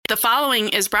The following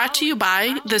is brought to you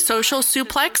by the Social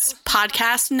Suplex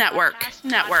Podcast Network.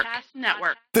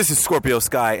 This is Scorpio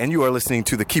Sky, and you are listening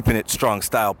to the Keeping It Strong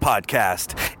Style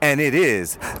podcast, and it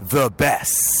is the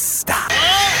best. Switchblade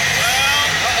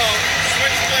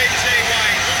Jay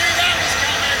White. You knew that was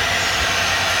coming.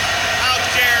 How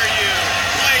dare you?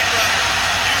 Playbook.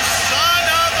 You son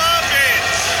of a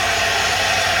bitch.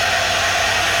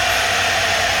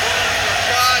 For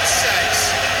God's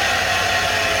sakes.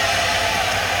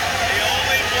 The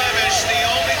only blemish, the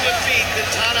only defeat that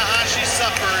Tanahashi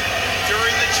suffered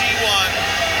during the G1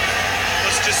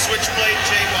 was to Switchblade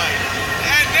Jay White.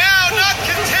 And now, not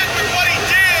content with what he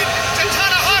did to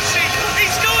Tanahashi,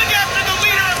 he's going after the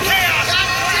leader of Chaos.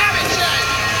 God damn it, Jay!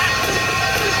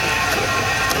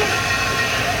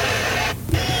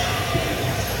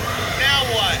 Now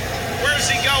what?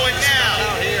 Where's he going now?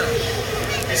 Out here.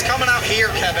 He's coming out here,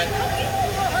 Kevin.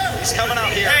 He's coming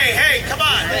out here. Hey, come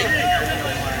on. Hey,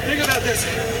 think about this.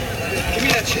 Give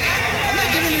me that shit. I'm not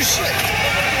giving you shit.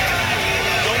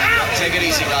 Take it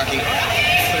easy, Rocky.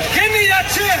 Give me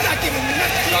that shit. I'm not giving you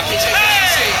nothing. Rocky, take it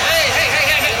easy. Hey.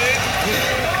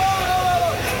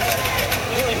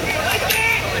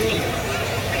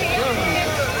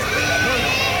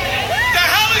 The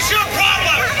hell is your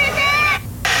problem?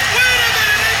 Wait a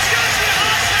minute, it's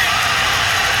Yoshihashi!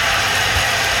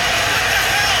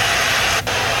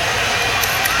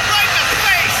 Right in the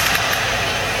face!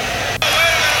 Wait a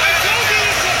minute.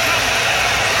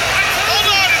 Hold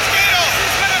on, it's Gato.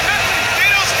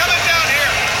 Gato's coming down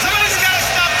here. Somebody's got to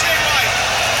stop Jay White.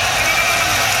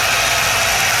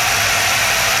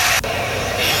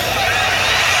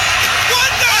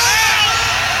 What the hell?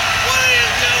 What are you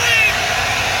doing?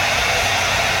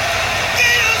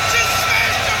 Gato's just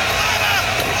smashed a Plata!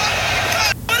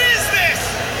 What is this?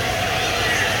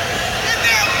 Get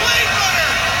down, Blade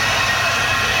Runner!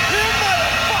 You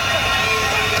motherfucker!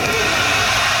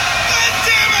 God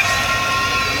damn it!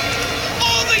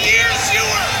 All the years you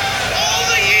were... All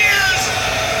the years!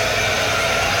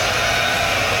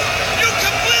 You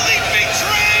completely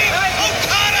betrayed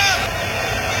Okada!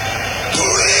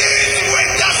 Please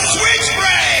with the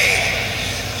Switchblade!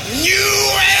 New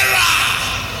era!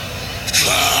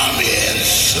 Coming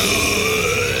soon!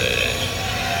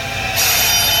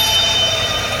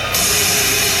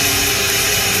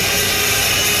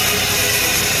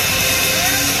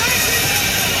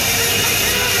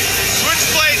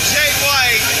 Switchblade Jay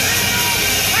White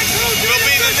will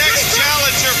be the next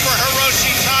challenger for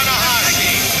Hiroshi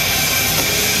Tanahashi.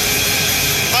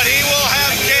 But he will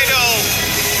have Gato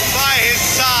by his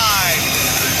side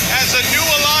as a new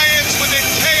alliance within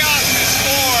Chaos is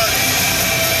formed.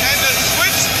 And the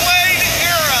Switchblade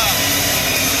era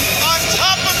on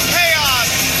top of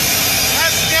Chaos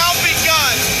has now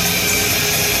begun.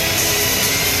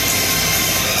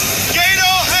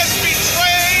 Gato has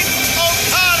betrayed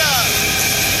Okada.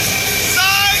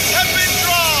 Sides have been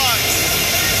drawn.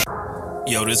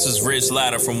 Yo, this is Rich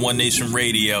Latta from One Nation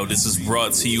Radio. This is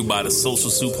brought to you by the Social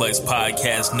Suplex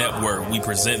Podcast Network. We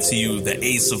present to you the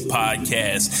Ace of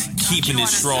Podcasts, Keeping It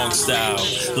Strong Style.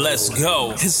 Let's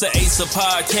go. It's the Ace of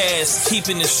Podcasts,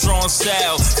 Keeping It Strong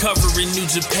Style. Covering New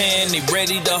Japan, they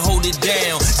ready to hold it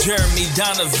down. Jeremy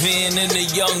Donovan and the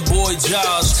young boy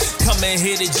Josh. Come and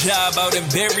hit a job out in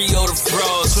Barrio the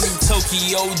Frost. From the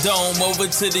Tokyo Dome over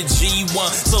to the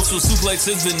G1. Social Suplex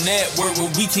is the network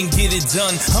where we can get it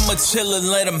done. I'ma chill and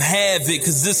let them have it,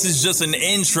 cause this is just an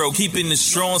intro. Keeping the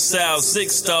strong style,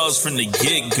 6 stars from the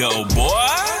get-go, boy.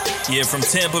 Yeah, from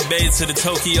Tampa Bay to the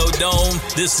Tokyo Dome,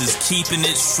 this is Keeping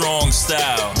It Strong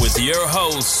Style with your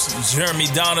hosts, Jeremy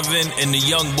Donovan and the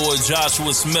young boy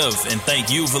Joshua Smith. And thank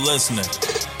you for listening.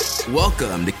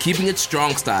 Welcome to Keeping It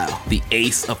Strong Style, the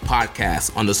ace of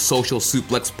podcasts on the Social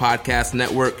Suplex Podcast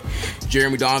Network.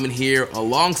 Jeremy Donovan here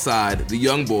alongside the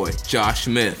young boy, Josh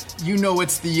Smith. You know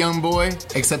it's the young boy,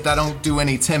 except I don't do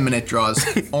any 10-minute draws.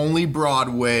 Only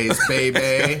Broadways,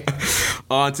 baby.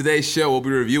 On today's show, we'll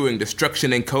be reviewing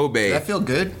Destruction in Kobe. Does that feel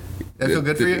good? That feel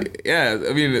good for you? Yeah,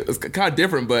 I mean, it's kind of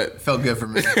different, but... Felt good for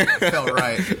me. Felt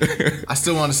right. I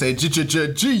still want to say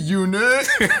G-Unit.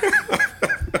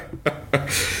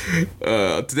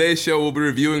 Today's show will be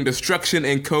reviewing Destruction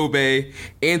in Kobe,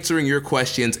 answering your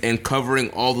questions, and covering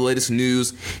all the latest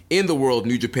news in the world of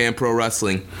New Japan Pro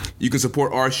Wrestling. You can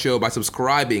support our show by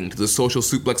subscribing to the Social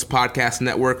Suplex Podcast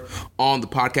Network on the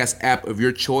podcast app of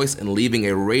your choice and leaving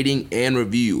a rating and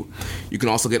review. You can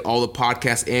also get all the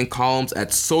podcasts and columns at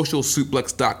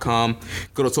socialsuplex.com.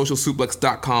 Go to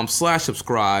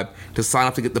socialsuplex.com/subscribe to sign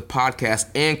up to get the podcast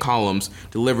and columns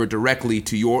delivered directly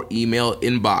to your email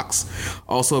inbox.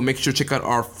 Also, make sure to check out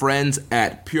our friends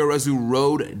at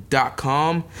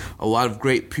purerezuroad.com. A lot of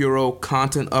great Puro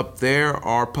content up there.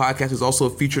 Our podcast is also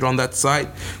featured on that site,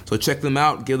 so check them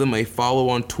out. Give them a follow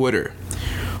on Twitter.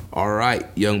 All right,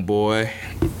 young boy.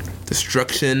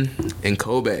 Destruction in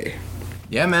Kobe.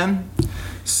 Yeah, man.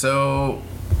 So,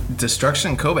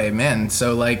 Destruction in Kobe, man.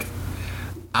 So, like,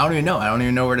 I don't even know. I don't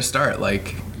even know where to start.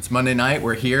 Like, it's Monday night.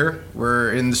 We're here.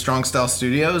 We're in the Strong Style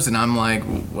Studios, and I'm like,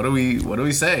 what do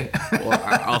we say? Well,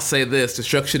 I'll say this: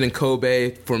 Destruction in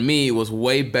Kobe for me was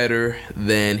way better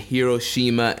than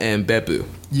Hiroshima and Beppu.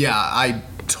 Yeah, I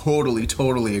totally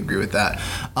agree with that.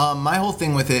 My whole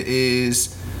thing with it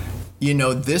is,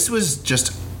 this was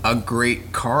just a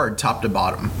great card, top to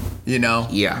bottom.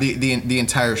 Yeah. The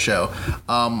entire show.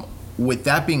 With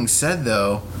that being said,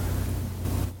 though,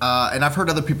 and I've heard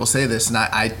other people say this, and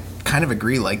I kind of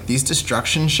agree. Like, these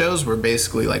Destruction shows were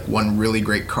basically like one really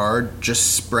great card,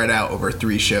 just spread out over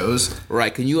 3 shows.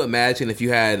 Right. Can you imagine if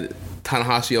you had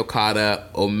Tanahashi Okada,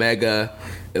 Omega,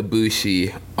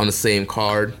 Ibushi on the same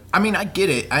card? I mean, I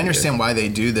get it. I understand why they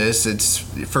do this. It's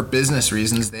for business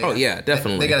reasons.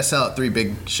 Definitely. They got to sell out 3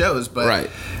 big shows, but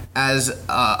right. As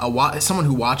someone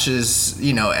who watches,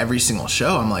 every single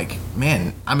show, I'm like,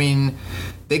 man, I mean,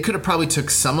 they could have probably took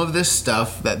some of this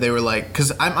stuff that they were like,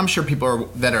 because I'm sure people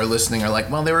that are listening are like,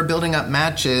 well, they were building up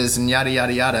matches and yada,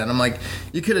 yada, yada. And I'm like,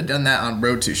 you could have done that on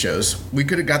Road 2 shows. We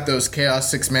could have got those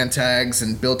Chaos 6-man tags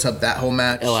and built up that whole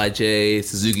match. LIJ,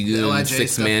 Suzuki-gun,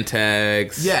 6-man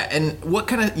tags. Yeah, and what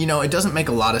kind of, it doesn't make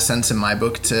a lot of sense in my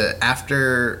book to,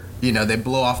 after, they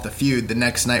blow off the feud the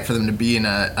next night for them to be in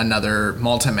another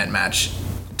multi-man match,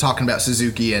 talking about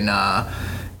Suzuki and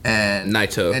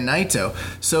Naito.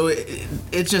 So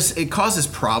it causes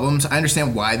problems. I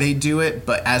understand why they do it,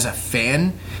 but as a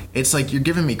fan, it's like you're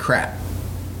giving me crap.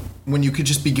 When you could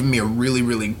just be giving me a really,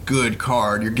 really good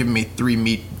card, you're giving me 3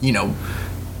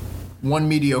 one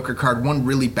mediocre card, 1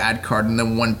 really bad card, and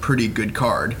then 1 pretty good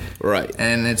card. Right.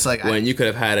 And it's like... when you could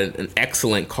have had an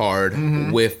excellent card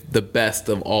with the best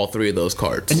of all 3 of those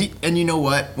cards. And you know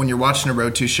what? When you're watching a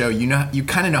Road 2 show, you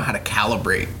kind of know how to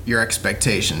calibrate your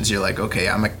expectations. You're like, okay,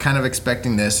 I'm kind of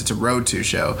expecting this. It's a Road 2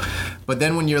 show. But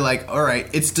then when you're like, all right,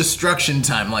 it's Destruction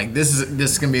time. Like, this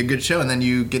is going to be a good show. And then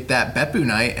you get that Beppu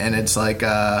night, and it's like...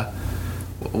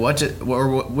 which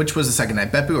was the second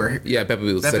night? Beppu or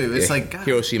Beppu was the second. It's like, God.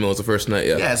 Hiroshima was the first night.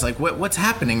 Yeah, it's like what's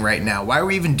happening right now? Why are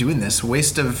we even doing this?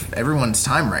 Waste of everyone's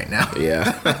time right now.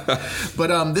 Yeah.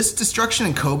 But this Destruction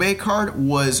in Kobe card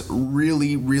was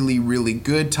really, really, really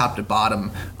good, top to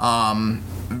bottom.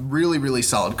 Really, really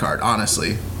solid card,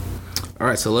 honestly. All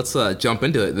right, so let's jump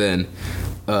into it then.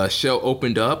 Show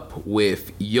opened up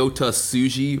with Yota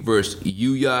Tsuji versus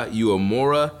Yuya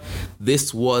Uemura.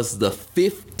 This was the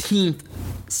 15th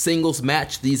singles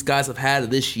match these guys have had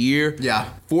this year. Yeah.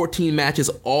 14 matches,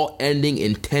 all ending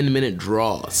in 10-minute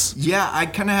draws. Yeah, I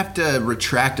kind of have to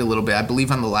retract a little bit. I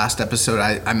believe on the last episode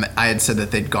I had said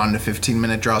that they'd gone to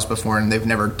 15-minute draws before, and they've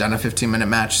never done a 15-minute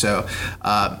match, so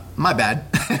my bad.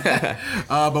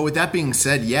 But with that being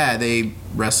said, yeah, they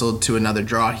wrestled to another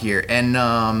draw here. And,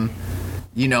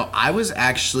 I was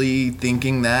actually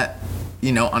thinking that,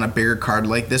 on a bigger card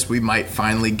like this, we might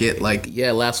finally get like...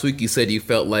 Yeah, last week you said you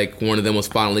felt like one of them was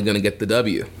finally going to get the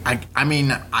W. I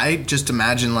mean, I just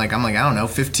imagine, I don't know,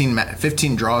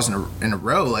 15 draws in a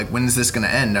row. Like, when is this going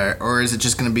to end? Or is it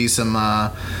just going to be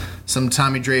some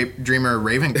Tommy Dreamer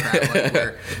Raven crap,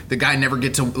 where the guy never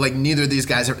gets to... neither of these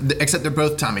guys are... Except they're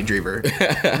both Tommy Dreamer.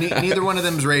 Neither one of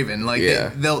them's Raven.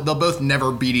 They'll both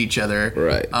never beat each other.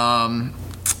 Right.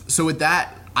 So with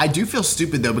that... I do feel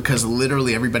stupid, though, because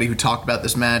literally everybody who talked about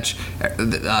this match,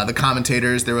 the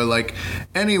commentators, they were like,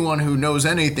 anyone who knows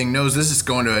anything knows this is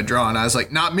going to a draw. And I was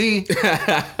like, not me.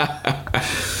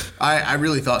 I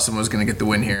really thought someone was going to get the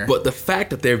win here. But the fact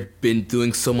that they've been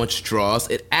doing so much draws,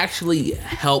 it actually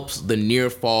helps the near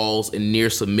falls and near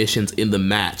submissions in the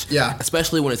match. Yeah.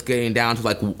 Especially when it's getting down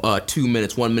to 2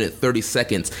 minutes, 1 minute, 30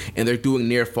 seconds, and they're doing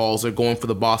near falls. They're going for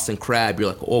the Boston Crab. You're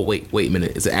like, oh, wait a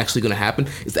minute. Is it actually going to happen?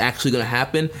 Is it actually going to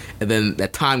happen? And then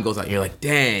that time goes out, and you're like,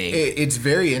 dang. It's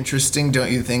very interesting,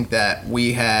 don't you think, that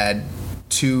we had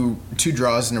two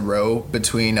draws in a row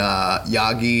between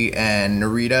Yagi and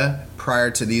Narita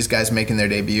prior to these guys making their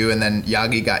debut, and then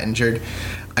Yagi got injured.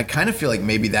 I kind of feel like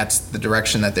maybe that's the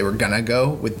direction that they were gonna go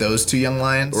with those 2 young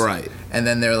lions. Right. And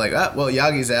then they're like, well,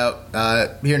 Yagi's out.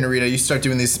 Here, Narita, you start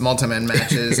doing these multi-man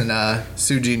matches, and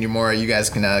Tsuji and Uemura, you guys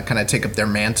can kind of take up their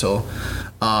mantle.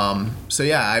 So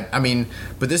yeah, I mean,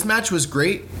 but this match was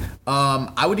great.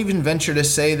 I would even venture to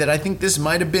say that I think this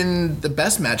might have been the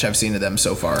best match I've seen of them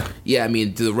so far. Yeah, I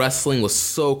mean, the wrestling was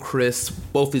so crisp.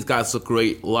 Both these guys look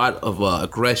great. A lot of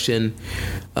aggression.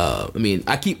 I mean,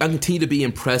 I continue to be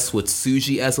impressed with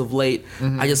Tsuji as of late.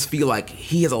 I just feel like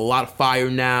he has a lot of fire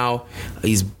now.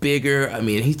 He's bigger. I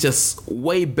mean, he's just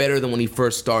way better than when he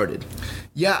first started.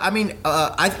 Yeah, I mean,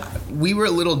 we were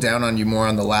a little down on you more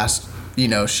on the last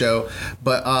show,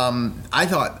 but I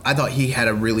thought he had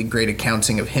a really great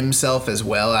accounting of himself as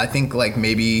well. I think like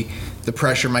maybe the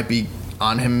pressure might be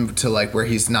on him to like where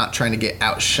he's not trying to get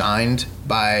outshined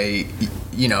by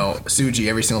Tsuji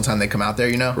every single time they come out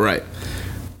there, Right.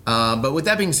 But with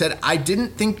that being said, I didn't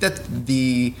think that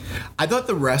I thought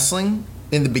the wrestling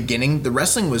in the beginning, the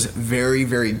wrestling was very,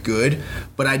 very good,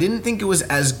 but I didn't think it was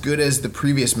as good as the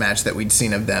previous match that we'd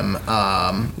seen of them.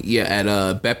 At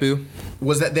Beppu.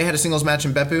 Was that they had a singles match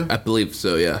in Beppu? I believe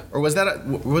so, yeah. Or was that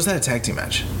a tag team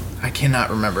match? I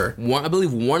cannot remember. I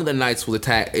believe one of the nights was a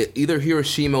tag. Either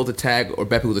Hiroshima was a tag or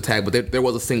Beppu was a tag, but there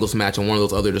was a singles match on one of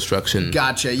those other Destruction.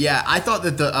 Gotcha. Yeah, I thought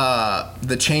that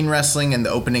the chain wrestling and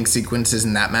the opening sequences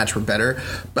in that match were better,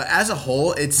 but as a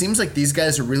whole, it seems like these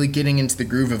guys are really getting into the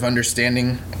groove of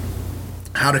understanding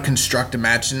how to construct a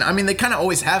match. And I mean, they kind of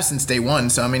always have since day one,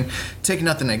 so I mean, take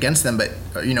nothing against them, but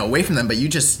away from them, but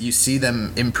you see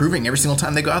them improving every single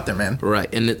time they go out there, man. Right.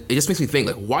 And it just makes me think,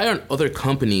 like, why aren't other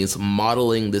companies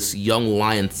modeling this Young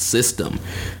Lion system?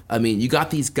 I mean, you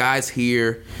got these guys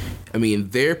here, I mean,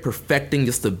 they're perfecting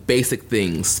just the basic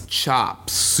things: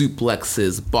 chops,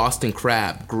 suplexes, Boston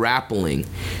Crab, grappling,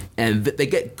 and they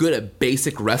get good at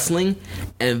basic wrestling,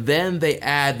 and then they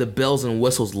add the bells and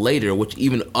whistles later, which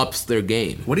even ups their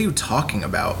game. What are you talking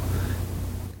about?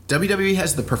 WWE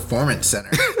has the Performance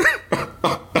Center.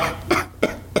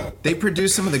 They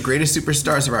produce some of the greatest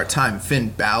superstars of our time: Finn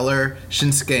Balor,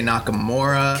 Shinsuke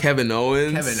Nakamura, Kevin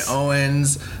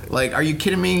Owens. Like, are you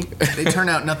kidding me? They turn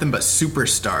out nothing but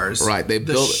superstars. Right. They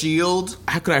the build Shield.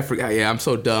 How could I forget? Yeah, I'm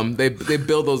so dumb. They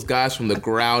build those guys from the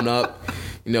ground up.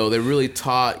 They really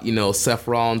taught Seth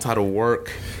Rollins how to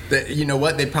work. You know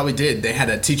what? They probably did. They had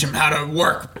to teach him how to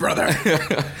work, brother.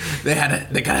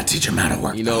 They gotta teach him how to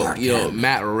work.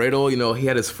 Matt Riddle. He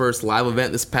had his first live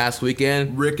event this past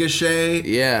weekend. Ricochet.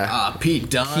 Yeah. Pete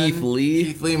Dunne. Keith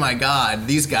Lee. My God,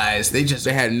 these guys.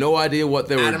 They had no idea what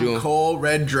they were doing. Adam Cole,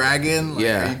 Red Dragon. Like,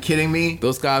 yeah. Are you kidding me?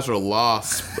 Those guys were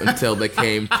lost until they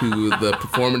came to the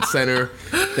Performance Center.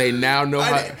 They now know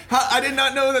I did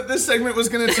not know that this segment was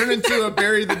going to turn into a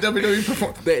Barry the WWE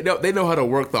Performance. They know how to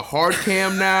work the hard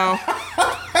cam now.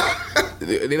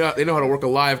 They know how to work a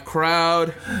live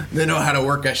crowd. They know how to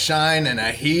work a shine and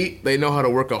a heat. They know how to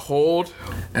work a hold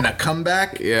and a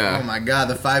comeback. Yeah. Oh my God,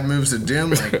 the 5 moves of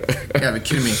doom. Like, you gotta be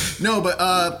kidding me. No,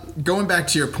 but going back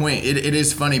to your point, it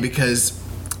is funny because,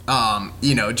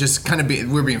 just kind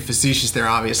of we're being facetious there,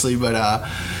 obviously, but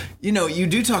you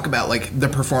do talk about like the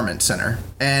Performance Center,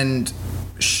 and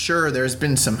sure, there's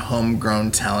been some homegrown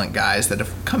talent guys that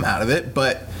have come out of it,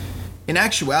 but in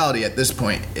actuality, at this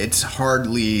point, it's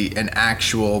hardly an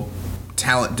actual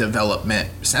talent development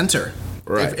center.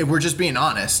 Right. If we're just being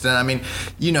honest. And I mean,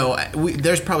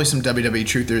 there's probably some WWE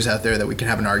truthers out there that we can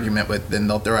have an argument with, and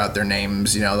they'll throw out their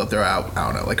names, they'll throw out, I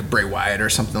don't know, like a Bray Wyatt or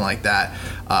something like that.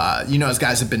 As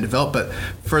guys have been developed, but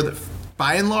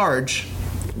by and large,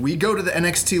 we go to the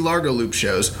NXT Largo Loop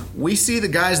shows, we see the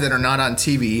guys that are not on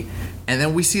TV, and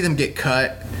then we see them get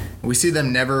cut. We see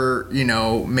them never,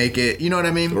 make it. You know what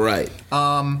I mean? Right.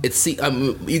 You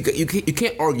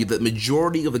can't argue that the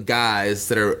majority of the guys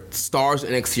that are stars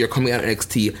in NXT or coming out of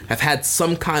NXT have had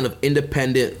some kind of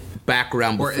independent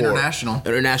background before. Or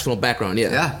international background,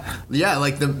 yeah. Yeah,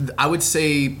 like I would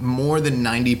say more than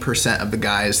 90% of the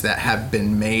guys that have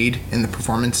been made in the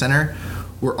Performance Center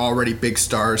were already big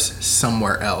stars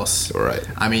somewhere else. Right.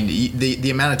 I mean,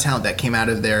 the amount of talent that came out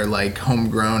of there, like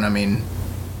homegrown, I mean,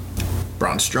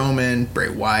 Braun Strowman, Bray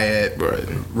Wyatt, right.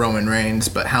 Roman Reigns,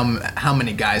 but how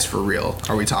many guys for real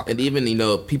are we talking? And even,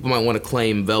 people might want to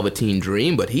claim Velveteen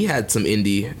Dream, but he had some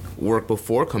indie work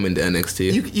before coming to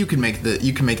NXT. You can make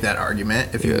that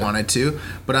argument if you wanted to,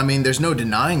 but I mean, there's no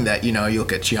denying that, you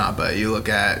look at Ciampa, you look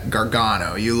at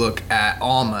Gargano, you look at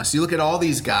Almas, you look at all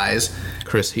these guys.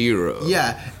 Chris Hero.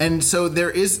 Yeah, and so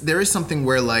there is something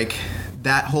where, like,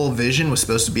 that whole vision was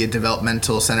supposed to be a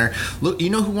developmental center. Look,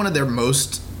 who one of their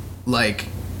most like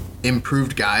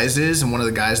improved guys is, and one of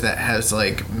the guys that has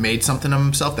like made something of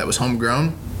himself that was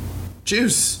homegrown?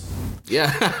 Juice.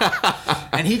 Yeah.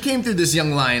 And he came through this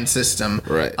Young Lion system.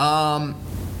 Right. I'm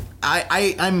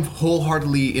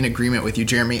wholeheartedly in agreement with you,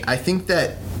 Jeremy. I think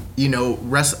that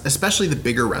especially the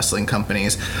bigger wrestling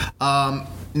companies,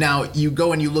 Now, you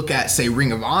go and you look at, say,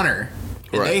 Ring of Honor,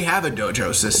 and Right. they have a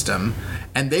dojo system,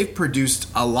 and they've produced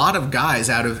a lot of guys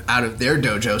out of their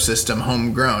dojo system,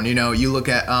 homegrown. You know, you look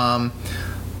at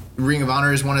Ring of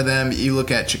Honor is one of them. You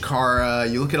look at Chikara.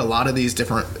 You look at a lot of these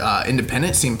different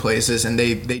independent scene places, and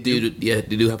they do. They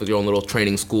do have their own little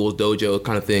training schools, dojo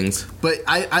kind of things. But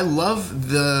I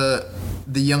love the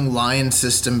Young Lion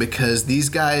system because these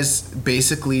guys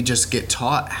basically just get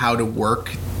taught how to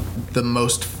work the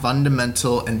most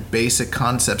fundamental and basic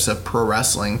concepts of pro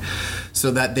wrestling,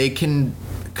 so that they can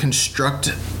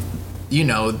construct, you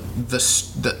know,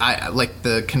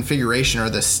 the configuration or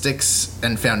the sticks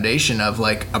and foundation of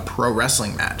like a pro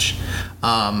wrestling match.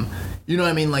 You know what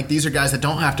I mean? Like, these are guys that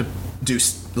don't have to do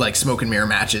like smoke and mirror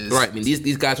matches. Right. I mean,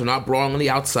 these guys are not brawling on the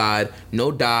outside.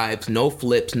 No dives, no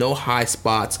flips, no high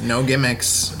spots, No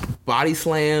gimmicks. body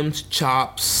slams,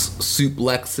 chops,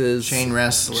 suplexes, Chain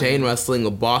wrestling.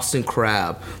 a Boston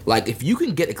Crab. Like, if you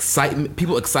can get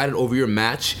people excited over your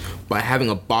match by having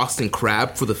a Boston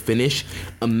Crab for the finish,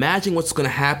 imagine what's going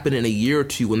to happen in a year or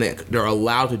two when they're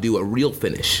allowed to do a real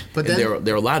finish. But and then-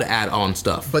 they're allowed to add on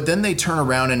stuff. But then they turn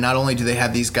around and not only do they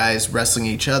have these guys wrestling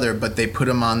each other, but they put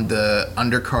them on the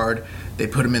undercard. They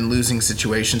put them in losing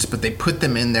situations, but they put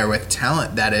them in there with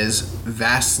talent that is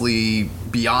vastly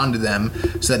beyond them,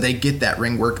 so that they get that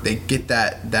ring work, they get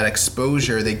that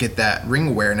exposure, they get that ring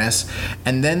awareness,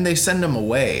 and then they send them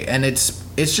away. And it's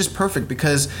just perfect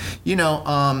because, you know,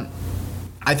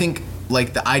 I think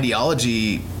like the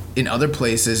ideology in other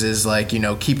places is like, you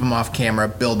know, keep them off camera,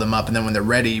 build them up, and then when they're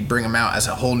ready, bring them out as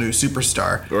a whole new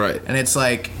superstar. Right. And it's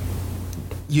like,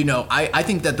 you know, I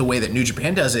think that the way that New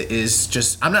Japan does it is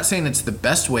just, I'm not saying it's the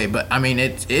best way, but I mean,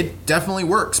 it definitely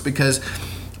works because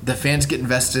the fans get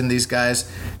invested in these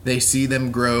guys. They see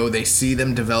them grow. They see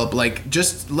them develop. Like,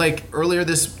 just like earlier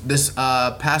this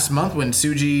past month when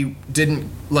Tsuji didn't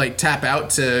like tap out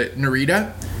to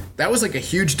Narita, that was like a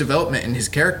huge development in his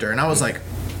character. And I was like,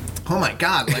 oh my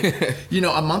God, like, you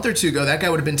know, a month or two ago, that guy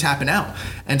would have been tapping out.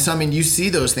 And so, I mean, you see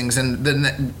those things. And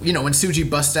then, you know, when Tsuji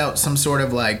busts out some sort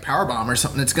of like powerbomb or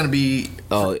something, it's going to be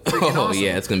freaking awesome.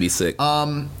 Yeah, it's going to be sick.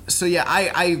 So yeah,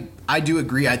 I do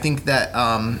agree. I think that,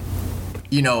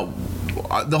 you know,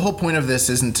 the whole point of this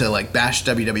isn't to like bash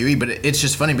WWE, but it's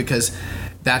just funny because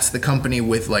that's the company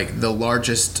with like the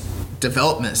largest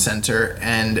development center.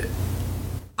 And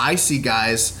I see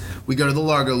guys, we go to the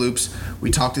Largo Loops,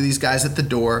 we talk to these guys at the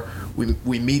door,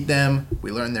 we meet them,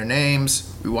 we learn their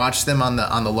names, we watch them on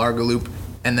the Largo Loop,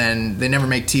 and then they never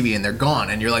make TV and they're gone.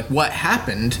 And you're like, what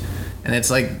happened? And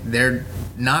it's like they're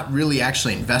not really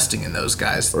actually investing in those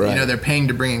guys. Right. You know, they're paying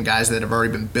to bring in guys that have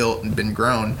already been built and been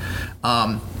grown.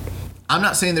 I'm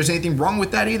not saying there's anything wrong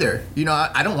with that either. You know,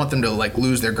 I don't want them to like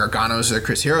lose their Garganos or their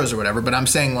Chris Heroes or whatever, but I'm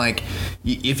saying like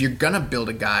if you're gonna build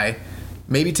a guy,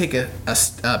 maybe take a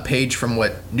page from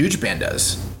what New Japan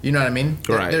does. You know what I mean?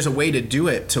 Right. There's a way to do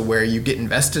it to where you get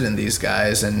invested in these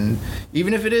guys, and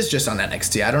even if it is just on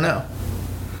NXT, I don't know.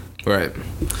 Right.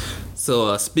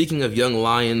 So speaking of Young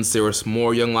Lions, there was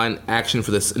more Young Lion action for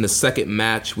this. In the second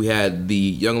match, we had the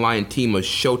Young Lion team of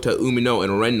Shota Umino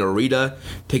and Ren Narita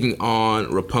taking on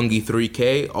Roppongi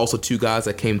 3K. Also two guys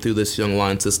that came through this Young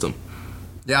Lion system.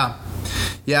 Yeah,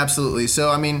 absolutely. So,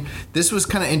 I mean, this was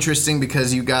kind of interesting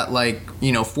because you got, like,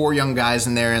 you know, 4 young guys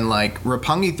in there, and, like,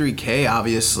 Roppongi 3K,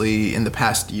 obviously, in the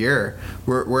past year,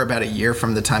 we're about a year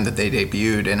from the time that they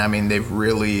debuted, and, I mean, they've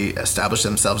really established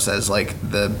themselves as, like,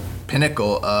 the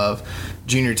pinnacle of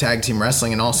junior tag team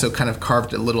wrestling, and also kind of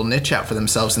carved a little niche out for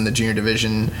themselves in the junior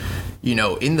division, you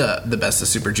know, in the Best of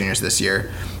Super Juniors this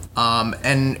year.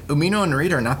 And Umino and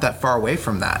Narita are not that far away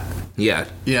from that. Yeah.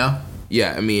 You know?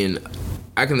 Yeah, I mean,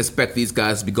 I can expect these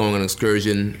guys to be going on an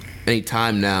excursion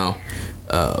anytime now.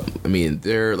 I mean,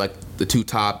 they're like the 2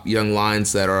 top young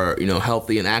lions that are, you know,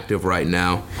 healthy and active right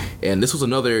now. And this was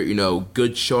another, you know,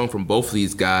 good showing from both of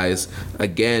these guys.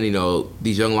 Again, you know,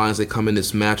 these young lions, they come in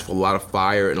this match with a lot of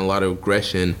fire and a lot of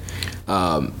aggression.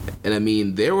 And I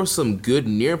mean, there were some good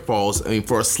near falls. I mean,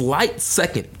 for a slight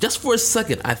second, just for a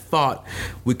second, I thought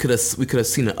we could have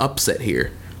seen an upset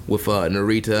here with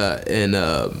Narita and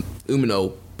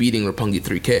Umino beating Roppongi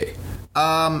 3K.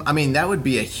 I mean, that would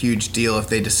be a huge deal if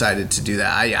they decided to do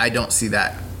that. I don't see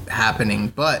that happening.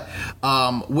 But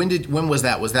when was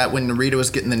that? Was that when Narita was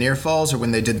getting the near falls, or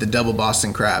when they did the double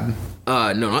Boston Crab?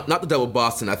 No, not the double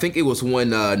Boston. I think it was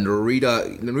when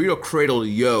Narita cradled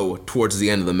Yo towards the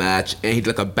end of the match, and he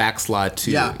did like a backslide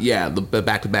too. Yeah, the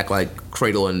back-to-back like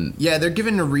cradle and. Yeah, they're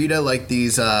giving Narita like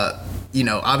these. You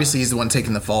know, obviously he's the one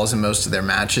taking the falls in most of their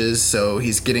matches, so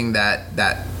he's getting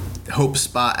that hope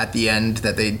spot at the end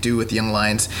that they do with Young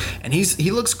Lions, and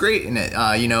he looks great in it.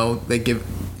 You know, they give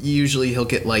usually he'll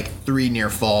get like 3 near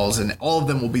falls, and all of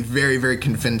them will be very, very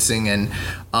convincing, and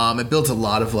it builds a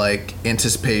lot of like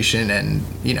anticipation and,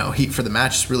 you know, heat for the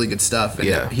match. It's really good stuff,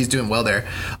 and he's doing well there.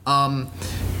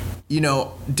 You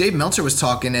know, Dave Meltzer was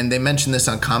talking, and they mentioned this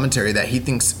on commentary, that he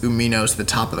thinks Umino's the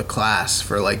top of the class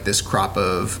for like this crop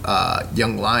of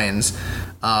young lions.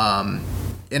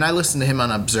 And I listened to him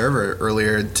on Observer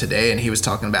earlier today, and he was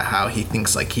talking about how he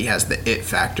thinks like he has the it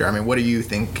factor. I mean, what do you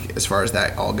think as far as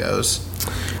that all goes?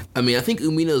 I mean, I think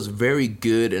Umino's very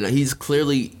good, and he's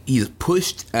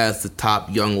pushed as the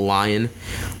top young lion.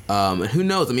 And who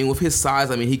knows? I mean, with his size,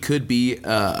 I mean, he could be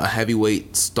a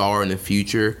heavyweight star in the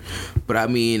future. But I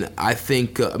mean, I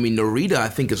think Narita, I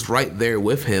think, is right there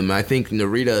with him. I think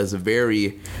Narita is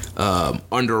very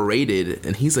underrated,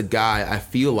 and he's a guy I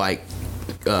feel like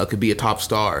could be a top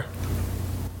star.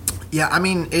 Yeah, I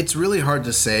mean, it's really hard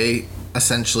to say,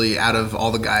 essentially, out of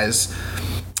all the guys.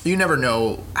 You never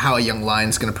know how a young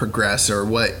lion's going to progress or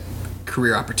what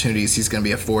career opportunities he's going to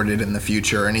be afforded in the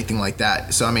future or anything like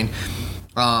that. So, I mean,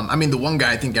 the one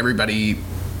guy I think everybody,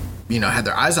 you know, had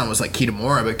their eyes on was like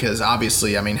Kitamura, because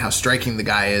obviously, I mean, how striking the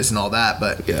guy is and all that.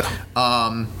 But,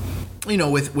 you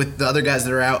know, with the other guys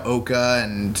that are out, Oka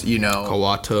and, you know,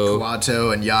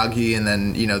 Kawato and Yagi, and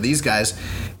then, you know, these guys,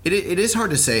 it is hard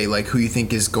to say like who you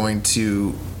think is going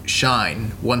to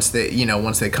shine once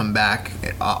they come back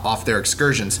off their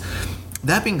excursions.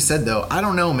 That being said, though, I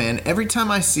don't know, man. Every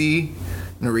time I see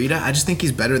Narita, I just think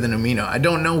he's better than Umino. I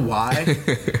don't know why.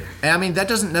 And I mean, that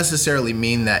doesn't necessarily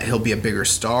mean that he'll be a bigger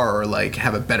star or like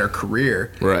have a better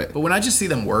career. Right. But when I just see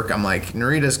them work, I'm like,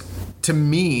 Narita's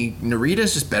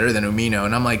just better than Umino.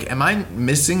 And I'm like, am I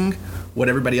missing what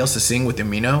everybody else is seeing with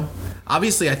Umino?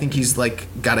 Obviously, I think he's like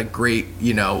got a great,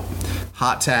 you know,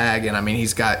 hot tag, and I mean,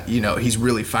 he's got, you know, he's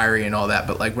really fiery and all that.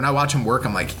 But like when I watch him work,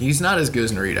 I'm like, he's not as good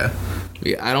as Narita.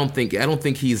 Yeah, I don't think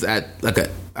he's at like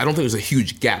I don't think there's a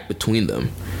huge gap between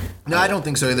them. No, I don't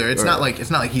think so either. It's not like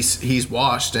he's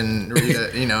washed and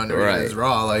Narita, you know, Narita is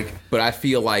raw. Like, but I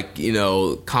feel like, you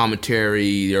know,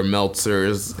 commentary or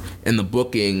Meltzers and the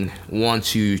booking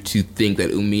wants you to think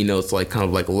that Umino's like kind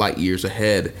of like light years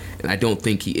ahead, and I don't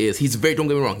think he is. Don't get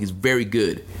me wrong, he's very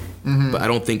good. Mm-hmm. But I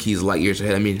don't think he's light years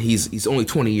ahead. I mean, he's only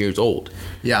 20 years old.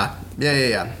 Yeah.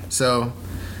 So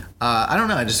I don't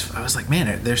know. I was like,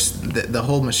 man, there's the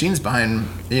whole machine's behind,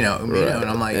 you know, Umino, and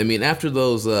I'm like, I mean, after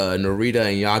those Narita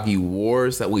and Yagi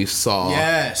wars that we saw,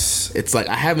 yes, it's like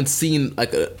I haven't seen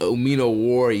like a Umino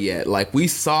war yet. Like we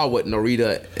saw what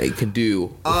Narita can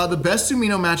do. The best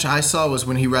Umino match I saw was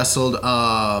when he wrestled.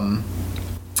 Oh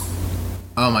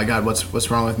my God, what's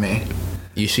wrong with me?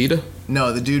 Yoshida?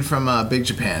 No, the dude from Big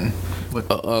Japan.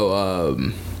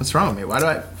 What's wrong with me? Why do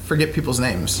I forget people's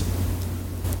names?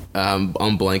 I'm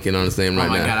blanking on his name right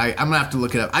now. Oh my God, I'm gonna have to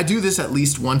look it up. I do this at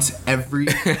least once every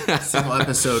single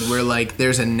episode where like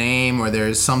there's a name or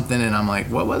there's something and I'm like,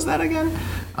 what was that again?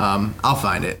 I'll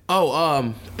find it.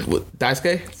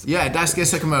 Daisuke? Yeah, Daisuke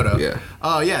Sekimoto. Yeah.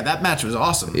 Oh yeah, that match was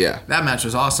awesome. Yeah. That match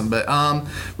was awesome. But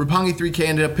Roppongi 3K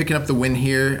ended up picking up the win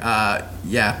here.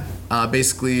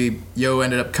 Basically, Yo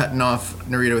ended up cutting off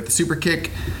Narita with the super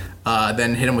kick,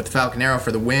 then hit him with the Falcon Arrow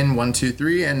for the win, 1, 2,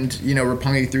 3, and you know,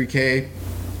 Roppongi 3K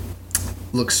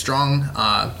looks strong.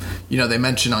 You know, they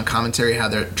mentioned on commentary how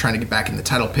they're trying to get back in the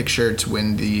title picture to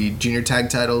win the junior tag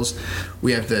titles.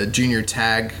 We have the junior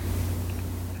tag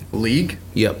league.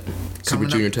 Yep. Super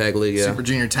Junior Tag League, yeah. Super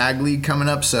Junior Tag League coming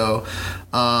up. So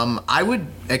I would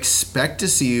expect to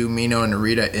see Umino and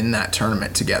Narita in that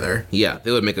tournament together. Yeah,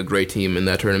 they would make a great team in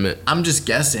that tournament. I'm just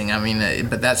guessing. I mean,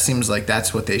 but that seems like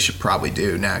that's what they should probably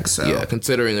do next. So. Yeah,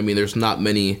 considering, I mean, there's not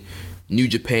many New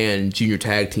Japan junior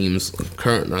tag teams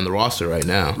current on the roster right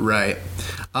now. Right.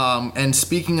 And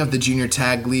speaking of the Junior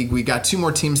Tag League, we got 2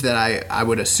 more teams that I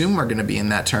would assume are going to be in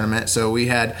that tournament. So we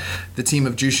had the team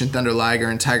of Jushin Thunder Liger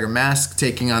and Tiger Mask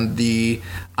taking on the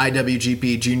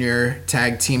IWGP Junior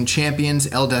Tag Team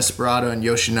Champions El Desperado and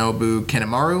Yoshinobu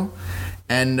Kanemaru.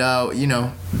 And, you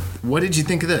know, what did you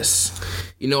think of this?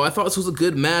 You know, I thought this was a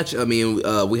good match. I mean,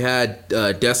 we had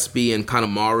Despy and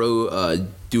Kanemaru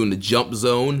doing the jump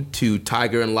zone to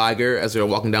Tiger and Liger as they were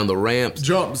walking down the ramps.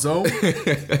 Jump zone.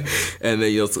 And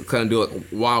then you'll kind of do like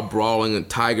wild brawling, and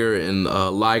Tiger and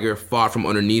Liger fought from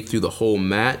underneath through the whole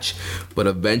match. But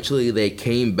eventually they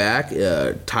came back.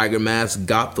 Tiger Mask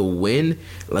got the win.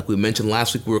 Like we mentioned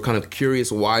last week, we were kind of curious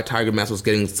why Tiger Mask was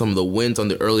getting some of the wins on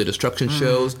the early Destruction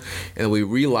shows. And we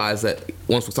realized that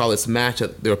once we saw this match,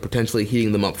 that they were potentially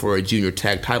heating them up for a junior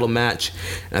tag title match.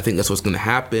 And I think that's what's going to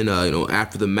happen. You know,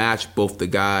 after the match, both the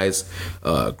guys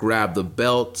grabbed the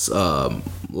belts.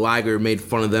 Liger made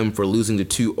fun of them for losing to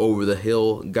 2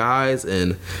 over-the-hill guys,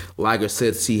 and Liger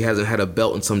says he hasn't had a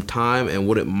belt in some time and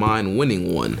wouldn't mind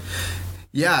winning one.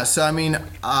 Yeah, so I mean,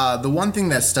 the one thing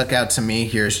that stuck out to me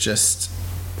here is just,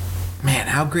 man,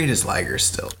 how great is Liger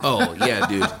still? Oh yeah,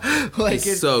 dude, like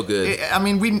it's so good. I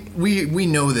mean, we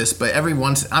know this, but every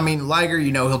once, I mean, Liger,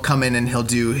 he'll come in and he'll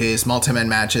do his multi-man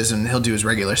matches and he'll do his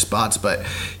regular spots, but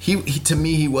he to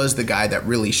me, he was the guy that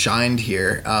really shined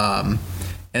here.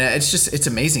 And it's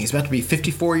amazing. He's about to be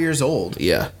 54 years old.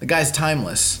 Yeah, the guy's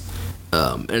timeless.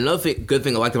 And another good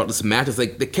thing I liked about this match is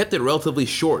like they kept it relatively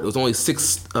short. It was only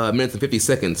 6 minutes and 50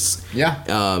 seconds. Yeah.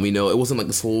 It wasn't like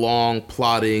this long,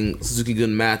 plodding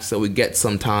Suzuki-Gun match that we get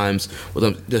sometimes with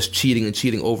them just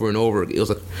cheating over and over. It was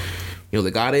like,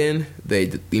 they got in, they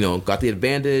got the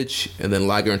advantage, and then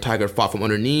Liger and Tiger fought from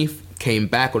underneath, came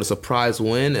back with a surprise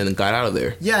win, and then got out of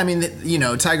there. Yeah, I mean,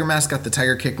 Tiger Mask got the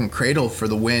Tiger Kick and Cradle for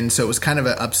the win, so it was kind of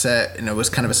an upset, and it was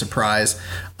kind of a surprise.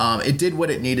 It did what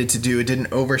it needed to do. It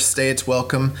didn't overstay its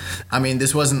welcome. I mean,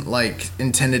 this wasn't like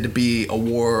intended to be a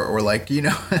war or like, an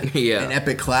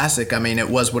epic classic. I mean, it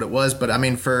was what it was. But I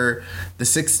mean, for the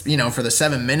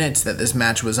 7 minutes that this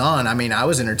match was on, I mean, I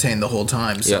was entertained the whole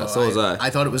time. So yeah, so was I.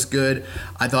 I thought it was good.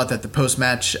 I thought that the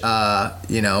post-match,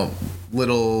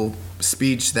 little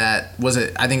speech that was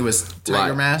it. I think it was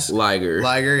Tiger Mask. Liger,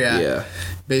 yeah.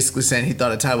 Basically saying he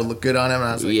thought a tie would look good on him. And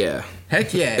I was like, yeah.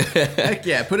 Heck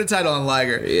yeah. Put a title on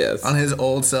Liger. Yes. On his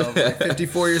old self. Like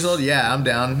 54 years old. Yeah, I'm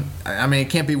down. I mean, it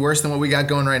can't be worse than what we got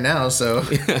going right now. So,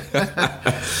 so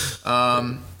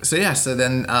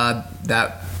then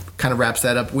that kind of wraps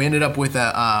that up. We ended up with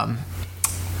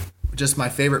just my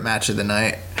favorite match of the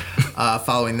night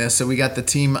following this. So we got the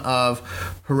team of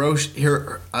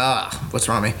Hiroyoshi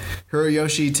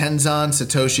Tenzan,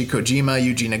 Satoshi Kojima,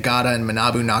 Yuji Nagata, and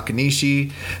Manabu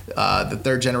Nakanishi, the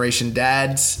third generation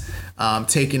dads,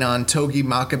 taking on Togi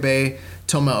Makabe,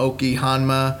 Tomoaki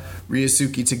Hanma,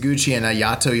 Ryosuke Taguchi, and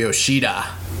Ayato Yoshida.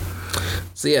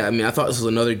 So yeah, I mean, I thought this was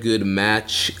another good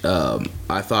match.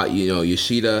 I thought,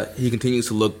 Yoshida, he continues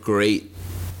to look great.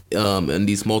 In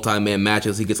these multi-man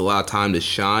matches, he gets a lot of time to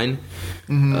shine.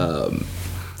 Mm-hmm.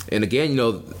 And again,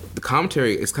 the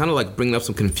commentary is kind of like bringing up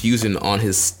some confusion on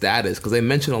his status, because they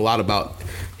mention a lot about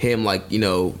him, like,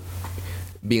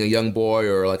 being a young boy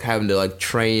or like having to like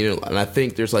train. And I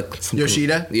think there's like some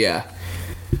Yoshida? Yeah.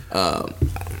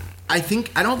 I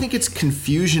don't think it's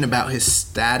confusion about his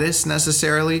status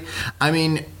necessarily. I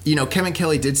mean, Kevin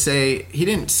Kelly did say, he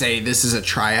didn't say this is a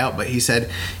tryout, but he said,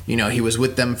 he was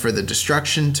with them for the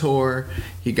Destruction Tour.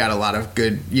 He got a lot of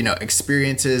good,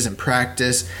 experiences and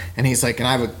practice. And he's like, and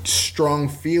I have a strong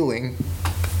feeling,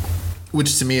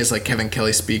 which to me is like Kevin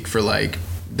Kelly speak for like,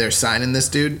 they're signing this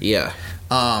dude. Yeah.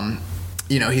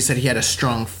 He said he had a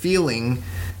strong feeling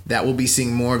that we'll be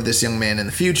seeing more of this young man in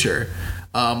the future.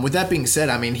 With that being said,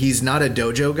 I mean, he's not a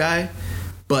dojo guy,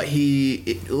 but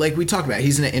like we talked about,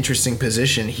 he's in an interesting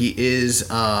position. He is,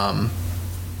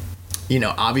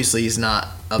 obviously he's not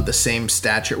of the same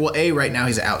stature. Well, A, right now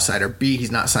he's an outsider. B,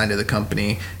 he's not signed to the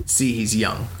company. C, he's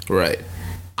young. Right.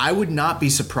 I would not be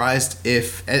surprised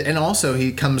if, and also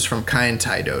he comes from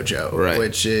Kaientai Dojo, right,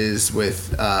 which is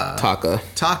with Taka.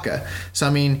 So, I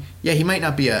mean, yeah, he might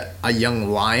not be a young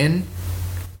lion,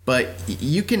 but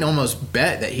you can almost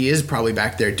bet that he is probably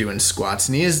back there doing squats,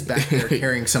 and he is back there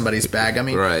carrying somebody's bag. I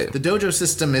mean, right, the dojo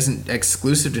system isn't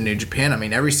exclusive to New Japan. I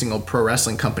mean, every single pro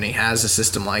wrestling company has a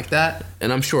system like that.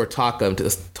 And I'm sure Taka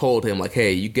just told him, like,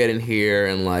 hey, you get in here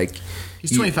and, like...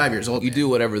 He's 25 years old. You do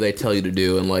whatever they tell you to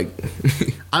do, and, like...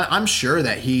 I'm sure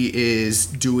that he is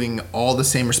doing all the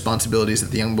same responsibilities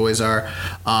that the young boys are.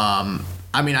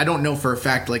 I mean, I don't know for a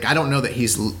fact. Like, I don't know that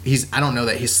he's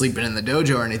sleeping in the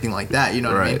dojo or anything like that. You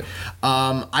know what I mean?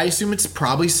 I assume it's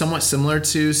probably somewhat similar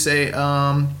to, say,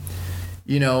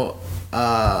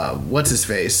 what's his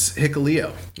face,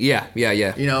 Hikuleo. Yeah.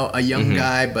 A young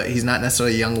guy, but he's not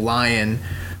necessarily a young lion.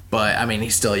 But, I mean,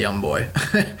 he's still a young boy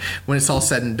when it's all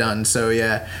said and done. So,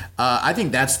 yeah, I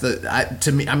think that's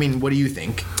to me, I mean, what do you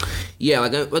think? Yeah,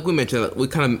 like we mentioned, we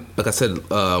kind of, like I said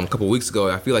a couple of weeks ago,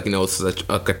 I feel like, it's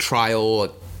like a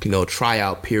trial,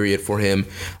 tryout period for him.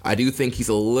 I do think he's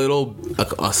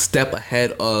a step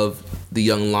ahead of the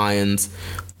young lions,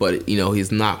 but,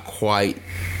 he's not quite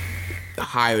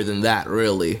higher than that,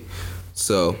 really.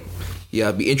 So... yeah,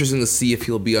 it'd be interesting to see if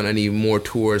he'll be on any more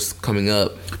tours coming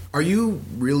up. Are you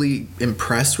really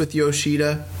impressed with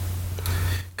Yoshida?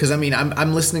 Because, I mean,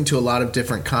 I'm listening to a lot of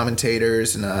different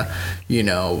commentators and,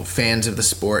 fans of the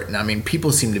sport. And, I mean,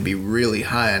 people seem to be really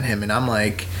high on him. And I'm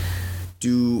like,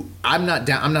 I'm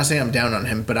not saying I'm down on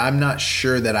him, but I'm not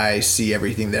sure that I see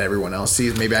everything that everyone else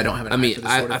sees. Maybe I don't have an eye for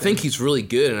this sort of I think thing. he's really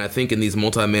good, and I think in these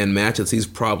multi-man matches, he's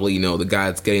probably, the guy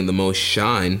that's getting the most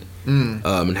shine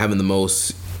and having the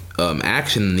most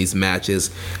action in these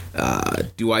matches.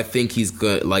 Do I think he's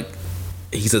good? Like,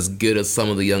 he's as good as some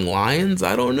of the young lions?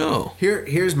 I don't know.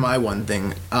 Here's my one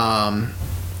thing.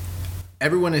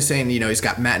 Everyone is saying, he's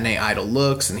got matinee idol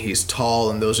looks and he's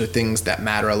tall, and those are things that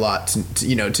matter a lot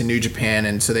to New Japan,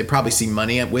 and so they probably see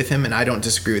money with him, and I don't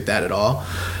disagree with that at all.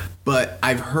 But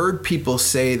I've heard people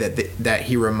say that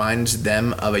he reminds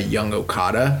them of a young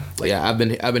Okada. Yeah, I've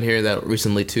been hearing that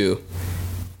recently too.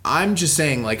 I'm just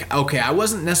saying, okay, I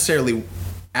wasn't necessarily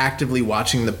actively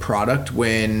watching the product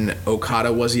when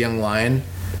Okada was a young lion,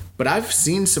 but I've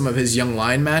seen some of his young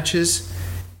lion matches,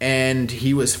 and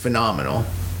he was phenomenal.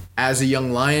 As a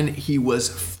young lion, he was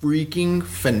freaking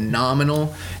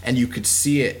phenomenal, and you could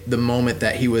see it the moment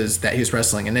that he was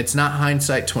wrestling. And it's not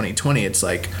hindsight 2020. It's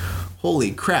like,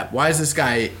 holy crap! Why is this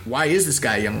guy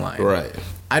a young lion? Right.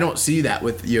 I don't see that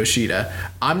with Yoshida.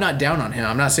 I'm not down on him.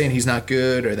 I'm not saying he's not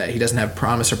good or that he doesn't have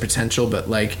promise or potential, but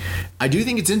I do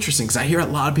think it's interesting because I hear a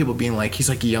lot of people being like, he's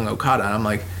like a young Okada, and I'm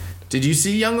like, did you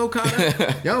see young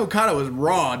Okada? Young Okada was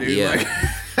raw, dude.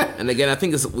 Yeah. And again, I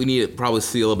think we need to probably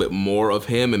see a little bit more of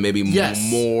him and maybe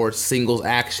more singles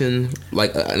action,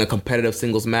 like in a competitive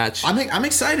singles match. I'm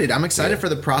excited. I'm excited for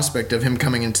the prospect of him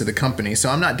coming into the company. So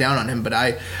I'm not down on him, but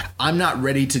I'm not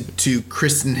ready to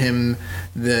christen him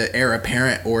the heir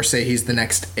apparent or say he's the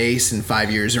next ace in 5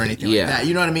 years or anything like that.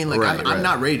 You know what I mean? I'm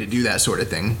not ready to do that sort of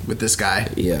thing with this guy.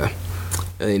 Yeah.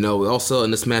 And, we also,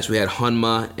 in this match, we had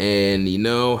Hanma,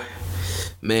 and,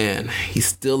 man, he's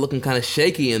still looking kind of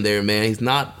shaky in there, man. He's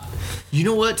not... You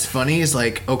know what's funny is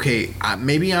okay,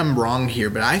 maybe I'm wrong here,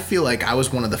 but I feel like I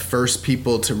was one of the first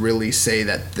people to really say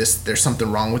that there's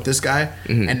something wrong with this guy,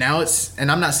 and now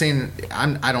and I'm not saying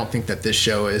I don't think that this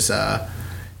show is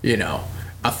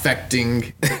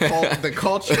affecting the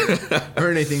culture or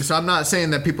anything. So I'm not saying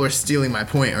that people are stealing my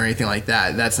point or anything like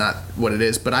that. That's not what it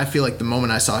is. But I feel like the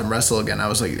moment I saw him wrestle again, I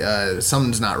was like,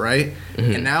 something's not right.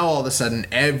 And now all of a sudden,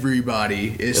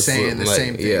 everybody is saying the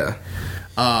same thing. Yeah.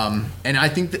 And I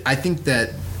think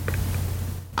that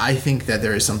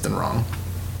there is something wrong.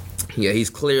 Yeah, he's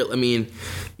clear. I mean,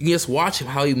 you can just watch him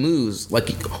how he moves.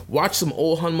 Watch some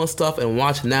old Hanma stuff and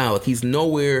watch now. He's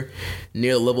nowhere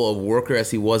near the level of worker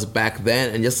as he was back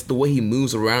then, and just the way he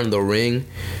moves around the ring,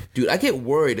 dude. I get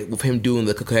worried with him doing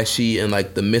the Kokeshi and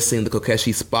the missing the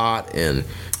Kokeshi spot and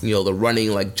the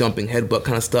running jumping headbutt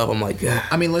kind of stuff. I'm like, ugh.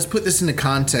 I mean, let's put this into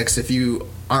context. If you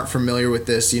aren't familiar with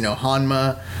this,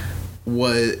 Hanma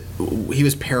he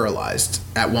was paralyzed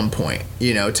at one point,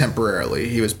 temporarily.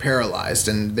 He was paralyzed,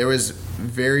 and there was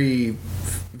very,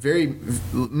 very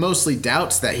mostly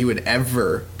doubts that he would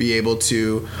ever be able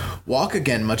to walk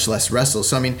again, much less wrestle.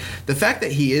 So, I mean, the fact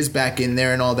that he is back in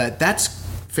there and all that, that's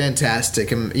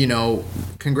fantastic. And,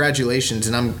 congratulations.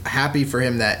 And I'm happy for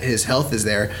him that his health is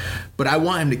there, but I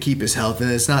want him to keep his health, and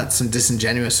it's not some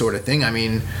disingenuous sort of thing. I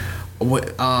mean,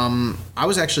 I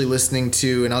was actually listening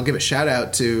to, and I'll give a shout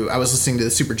out to, I was listening to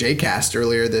the Super J-Cast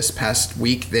earlier this past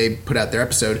week. They put out their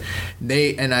episode.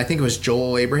 And I think it was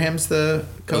Joel Abrahams, the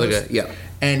co-host. Yeah.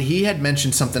 And he had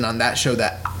mentioned something on that show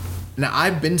that, now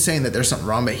I've been saying that there's something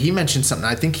wrong, but he mentioned something.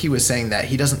 I think he was saying that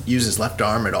he doesn't use his left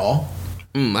arm at all.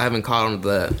 I haven't caught on to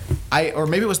that. Or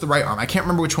maybe it was the right arm. I can't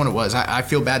remember which one it was. I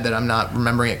feel bad that I'm not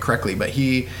remembering it correctly, but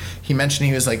he mentioned,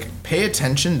 he was like, pay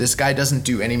attention. This guy doesn't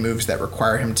do any moves that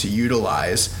require him to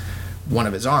utilize one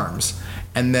of his arms.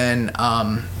 And then,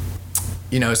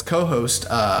 his co-host,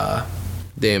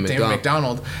 Dan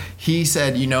McDonald, he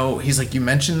said, he's like, you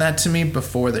mentioned that to me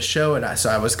before the show, and so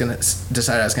I was going to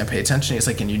decide I was going to pay attention. He's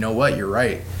like, and you know what? You're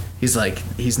right. He's like,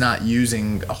 he's not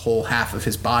using a whole half of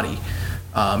his body.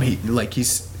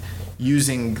 He's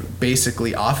using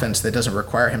basically offense that doesn't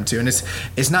require him to, and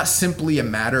it's not simply a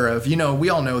matter of, we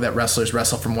all know that wrestlers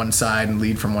wrestle from one side and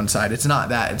lead from one side. It's not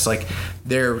that. It's like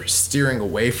they're steering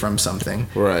away from something.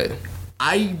 Right.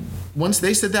 Once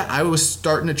they said that, I was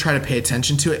starting to try to pay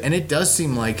attention to it, and it does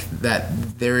seem like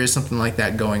that there is something like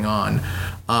that going on.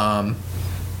 I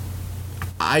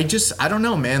don't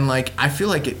know, man. I feel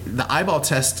like the eyeball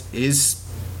test is,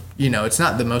 it's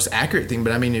not the most accurate thing,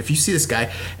 but I mean, if you see this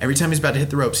guy, every time he's about to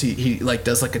hit the ropes, he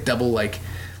does a double,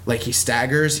 he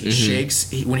staggers, he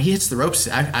shakes. When he hits the ropes,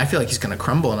 I feel like he's going to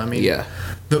crumble. And I mean, yeah.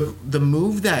 The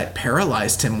move that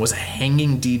paralyzed him was a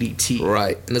hanging DDT.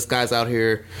 Right. And this guy's out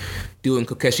here doing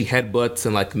Kokeshi headbutts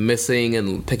and missing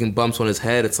and taking bumps on his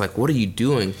head. It's like, what are you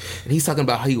doing? And he's talking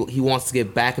about how he wants to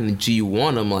get back in the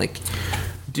G1. I'm like,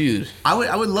 Dude.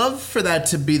 I would love for that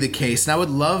to be the case, and I would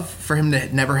love for him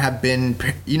to never have been,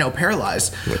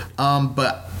 paralyzed. Right.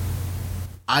 But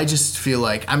I just feel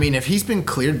like, I mean, if he's been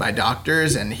cleared by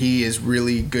doctors and he is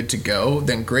really good to go,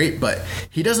 then great. But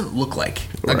he doesn't look like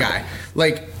a guy.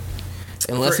 Like,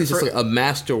 unless he's just like a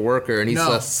master worker and he's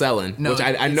just selling, which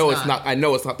I know it's not. I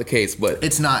know it's not the case, but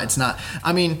it's not.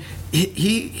 I mean,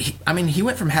 he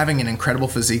went from having an incredible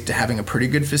physique to having a pretty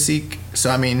good physique.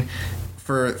 So I mean,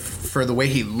 for the way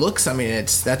he looks, I mean,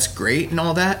 that's great and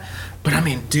all that. But I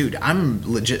mean, dude, I'm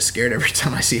legit scared every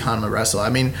time I see Hanma wrestle. I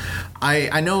mean,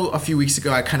 I know a few weeks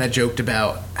ago I kind of joked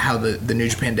about how the New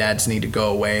Japan dads need to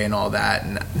go away and all that,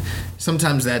 and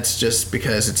sometimes that's just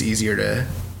because it's easier to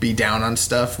be down on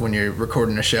stuff when you're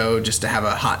recording a show just to have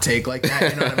a hot take like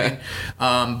that, you know what I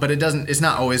mean? But it's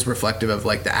not always reflective of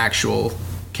like the actual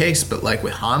case. But like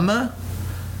with Hanma,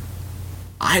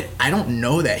 I don't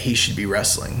know that he should be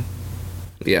wrestling.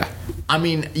 Yeah. I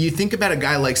mean, you think about a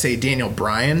guy like, say, Daniel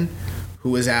Bryan, who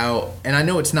was out, and I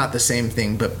know it's not the same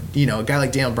thing, but, a guy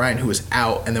like Daniel Bryan who was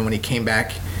out, and then when he came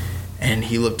back, and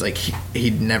he looked like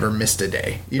he'd never missed a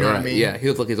day. You know what I mean? Yeah, he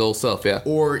looked like his old self, yeah.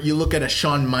 Or you look at a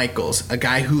Shawn Michaels, a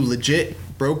guy who legit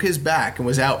broke his back and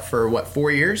was out for,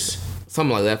 4 years?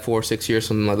 Something like that, 4 or 6 years,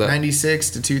 something like that.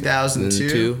 96 to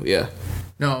 2002? Yeah.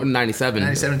 No. 97.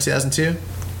 97 to 2002?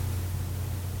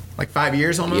 Like 5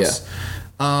 years almost?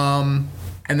 Yeah.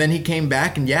 And then he came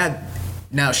back, and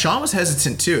now Shawn was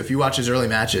hesitant too if you watch his early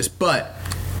matches, but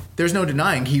there's no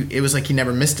denying it was like he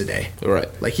never missed a day. Right.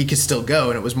 Like he could still go,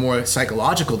 and it was more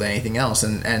psychological than anything else,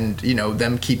 and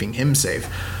them keeping him safe.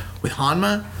 With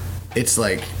Hanma, it's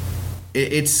like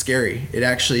it's scary. It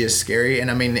actually is scary, and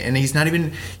I mean, and he's not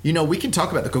even, we can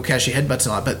talk about the Kokashi headbutts a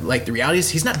lot, but like the reality is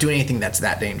he's not doing anything that's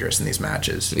that dangerous in these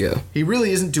matches. Yeah. He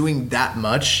really isn't doing that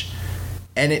much.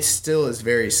 And it still is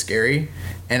very scary,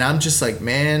 and I'm just like,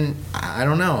 man, I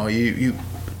don't know.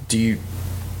 Do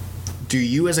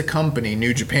you as a company,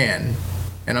 New Japan,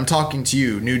 and I'm talking to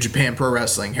you, New Japan Pro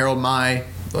Wrestling, Harold Mai,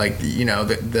 like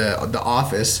the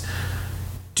office.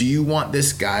 Do you want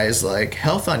this guy's like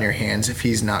health on your hands if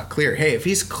he's not clear? Hey, if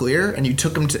he's clear and you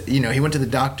took him to, he went to the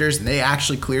doctors and they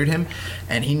actually cleared him,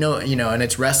 and and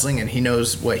it's wrestling and he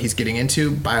knows what he's getting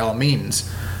into, by all means.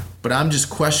 But I'm just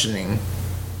questioning.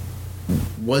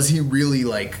 Was he really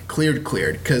like cleared?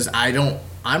 Because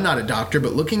I'm not a doctor,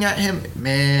 but looking at him,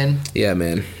 man. Yeah,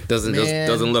 man. Doesn't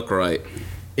look right.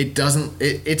 It doesn't.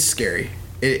 It's scary.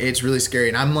 It's really scary,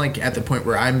 and I'm like at the point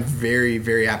where I'm very,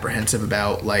 very apprehensive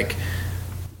about like.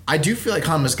 I do feel like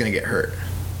Hanma's gonna get hurt.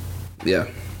 Yeah.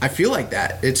 I feel like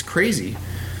that. It's crazy.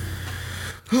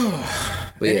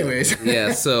 Anyways.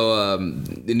 Yeah, so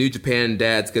the New Japan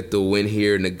dads get the win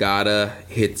here. Nagata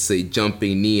hits a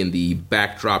jumping knee in the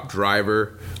backdrop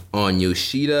driver on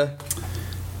Yoshida.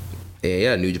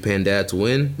 Yeah, New Japan dads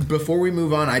win. Before we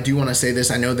move on, I do want to say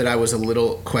this. I know that I was a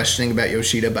little questioning about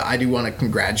Yoshida, but I do want to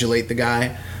congratulate the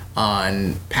guy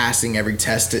on passing every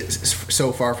test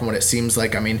so far from what it seems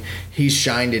like. I mean, he's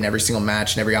shined in every single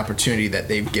match and every opportunity that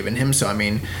they've given him. So, I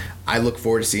mean, I look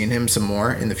forward to seeing him some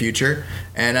more in the future.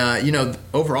 And,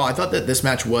 overall, I thought that this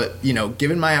match,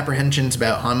 given my apprehensions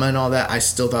about Hanma and all that, I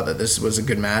still thought that this was a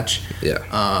good match. Yeah.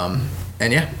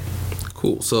 And, yeah.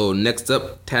 Cool. So next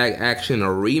up, tag action, a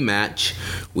rematch.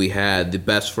 We had the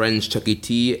Best Friends, Chucky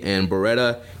T and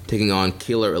Beretta, taking on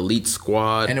Killer Elite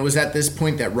Squad. And it was at this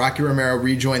point that Rocky Romero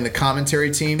rejoined the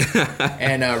commentary team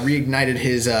and reignited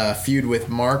his feud with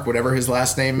Mark, whatever his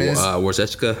last name is.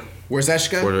 Warzechka,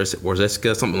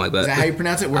 something like that. Is that how you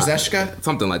pronounce it? Warzechka?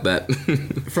 Something like that.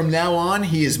 From now on,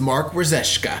 he is Mark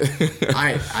Warzechka.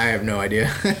 I have no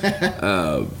idea.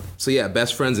 So yeah,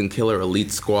 Best Friends and Killer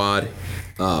Elite Squad.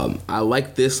 I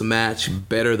like this match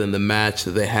better than the match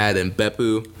that they had in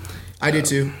Beppu. I did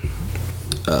too.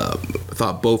 I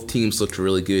thought both teams looked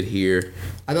really good here.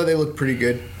 I thought they looked pretty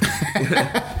good.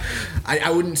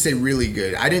 I wouldn't say really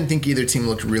good. I didn't think either team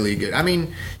looked really good. I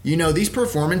mean, these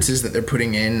performances that they're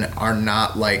putting in are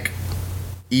not like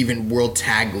even World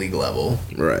Tag League level.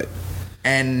 Right.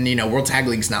 And, World Tag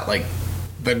League's not like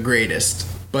the greatest.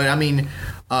 But, I mean,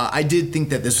 I did think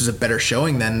that this was a better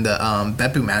showing than the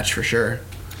Beppu match for sure.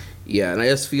 Yeah, and I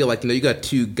just feel like, you got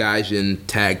two Gaijin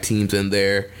tag teams in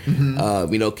there.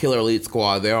 Mm-hmm. Killer Elite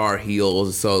Squad, they are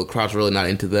heels, so the crowd's really not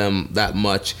into them that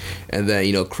much. And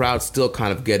then, crowd's still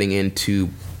kind of getting into,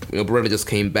 Beretta just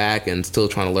came back and still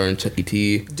trying to learn Chucky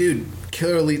T. Dude,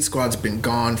 Killer Elite Squad's been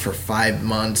gone for 5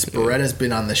 months. Yeah. Beretta's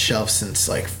been on the shelf since,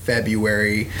 like,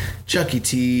 February. Chucky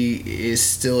T is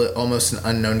still almost an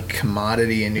unknown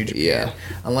commodity in New Japan. Yeah.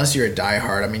 Unless you're a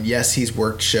diehard. I mean, yes, he's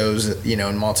worked shows,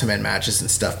 in multi-man matches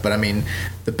and stuff. But, I mean,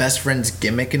 the Best Friends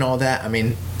gimmick and all that, I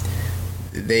mean,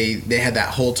 they had that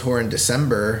whole tour in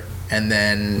December, and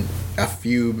then a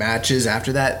few matches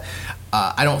after that.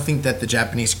 I don't think that the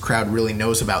Japanese crowd really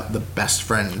knows about the Best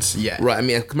Friends yet. Right. I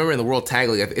mean, I remember in the World Tag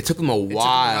League, it took them a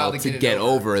while to get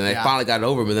over, and they finally got it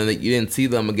over, but then you didn't see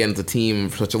them again as a team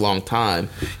for such a long time.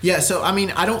 Yeah, so, I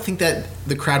mean, I don't think that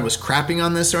the crowd was crapping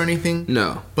on this or anything.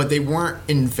 No. But they weren't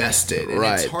invested. And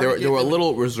right. They were a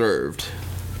little reserved.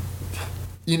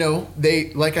 You know,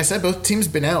 like I said, both teams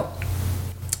been out.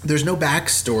 There's no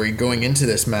backstory going into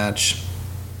this match.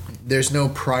 There's no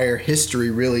prior history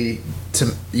really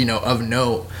of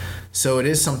note. So it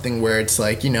is something where it's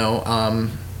like, how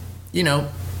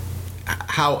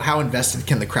invested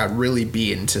can the crowd really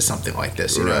be into something like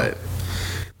this, you know?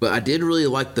 But I did really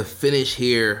like the finish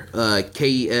here.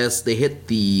 KES, they hit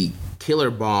the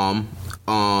killer bomb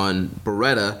on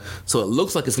Beretta, so it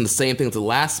looks like it's the same thing as the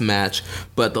last match,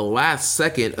 but the last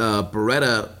second,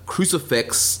 Beretta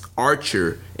crucifix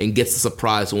Archer and gets a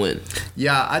surprise win.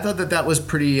 Yeah, I thought that was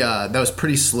pretty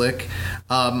slick.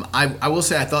 I will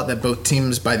say I thought that both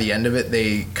teams, by the end of it,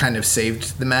 they kind of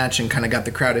saved the match and kind of got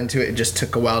the crowd into it. It just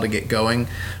took a while to get going.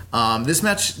 This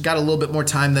match got a little bit more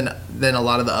time than a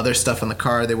lot of the other stuff on the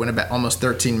card. They went about almost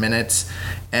 13 minutes,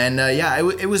 and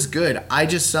it was good. I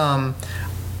just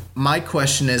my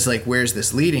question is, like, where's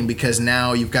this leading? Because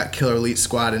now you've got Killer Elite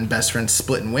Squad and Best Friends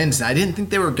splitting wins. And I didn't think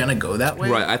they were going to go that way.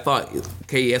 Right. I thought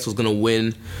KES was going to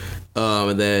win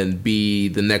and then be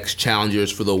the next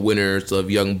challengers for the winners of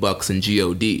Young Bucks and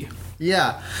GOD.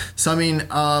 Yeah. So, I mean,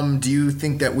 do you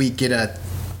think that we get a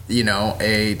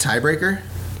tiebreaker?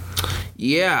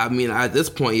 Yeah. I mean, at this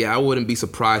point, I wouldn't be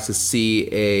surprised to see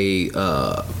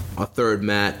a third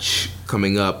match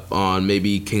coming up on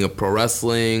maybe King of Pro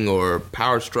Wrestling or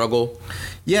Power Struggle.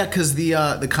 Yeah, because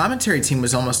the commentary team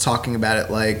was almost talking about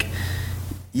it like,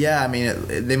 yeah, I mean,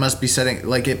 they must be setting,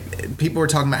 like, people were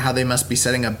talking about how they must be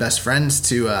setting up Best Friends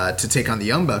to take on the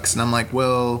Young Bucks, and I'm like,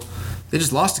 well, they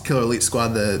just lost to Killer Elite Squad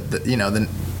the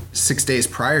 6 days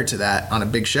prior to that on a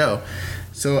big show.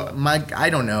 So I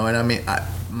don't know, and I mean,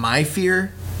 my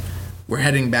fear, we're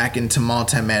heading back into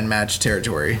multi-man match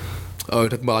territory. Oh, you're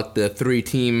talking about like the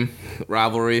 3-team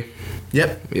rivalry?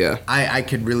 Yep. Yeah. I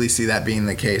could really see that being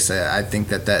the case. I think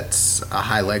that's a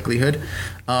high likelihood.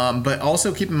 But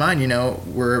also keep in mind,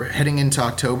 we're heading into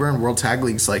October and World Tag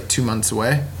League's like 2 months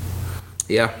away.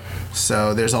 Yeah.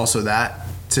 So there's also that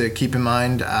to keep in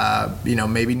mind.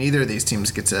 Maybe neither of these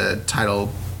teams gets a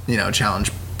title,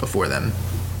 challenge before then.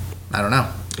 I don't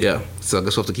know. Yeah. So I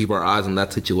guess we'll have to keep our eyes on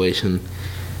that situation.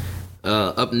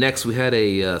 Up next, we had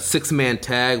a 6-man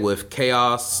tag with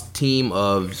Chaos team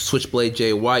of Switchblade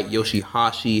Jay White,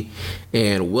 Yoshihashi,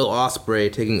 and Will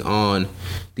Ospreay taking on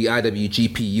the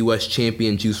IWGP US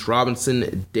champion Juice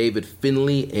Robinson, David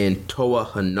Finlay, and Toa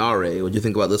Henare. What do you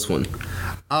think about this one?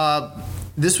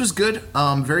 This was good.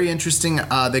 Very interesting.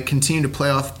 They continue to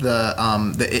play off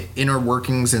the inner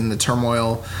workings and the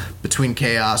turmoil between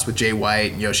Chaos with Jay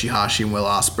White, Yoshihashi, and Will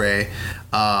Ospreay.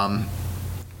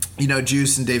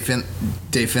 Juice and Dave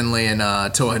Finlay and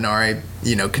Toa Henare,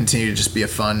 continue to just be a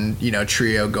fun,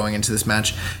 trio going into this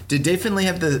match. Did Dave Finlay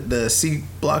have the C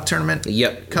Block tournament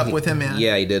cup with him?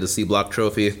 Yeah, he did, a C Block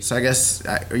trophy. So I guess,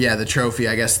 the trophy,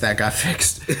 I guess that got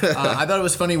fixed. I thought it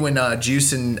was funny when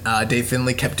Juice and Dave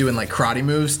Finlay kept doing like karate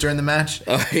moves during the match.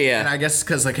 Oh, yeah. And I guess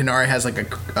because like Henare has like a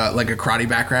karate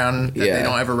background that they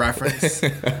don't ever reference. So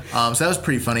that was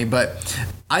pretty funny, but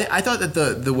I thought that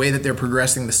the way that they're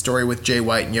progressing the story with Jay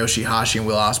White and Yoshihashi and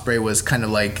Will Ospreay was kind of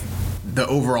like the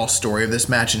overall story of this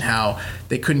match and how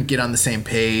they couldn't get on the same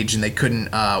page and they couldn't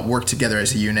work together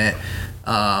as a unit.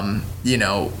 That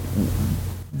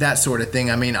sort of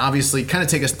thing. I mean, obviously, kind of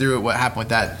take us through it, what happened with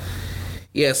that.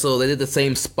 Yeah, so they did the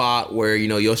same spot where,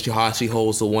 Yoshihashi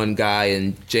holds the one guy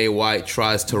and Jay White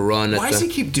tries to run. Why does he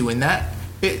keep doing that?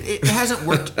 It hasn't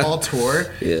worked all tour.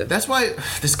 Yeah. That's why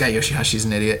this guy Yoshihashi's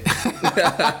an idiot.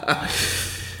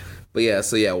 But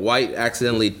yeah, White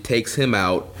accidentally takes him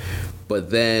out,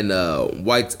 but then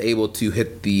White's able to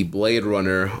hit the Blade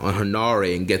Runner on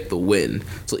Henare and get the win.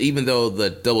 So even though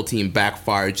the double team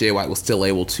backfired, Jay White was still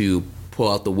able to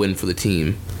pull out the win for the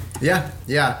team.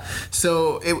 Yeah.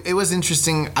 So it was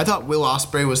interesting. I thought Will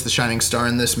Ospreay was the shining star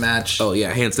in this match. Oh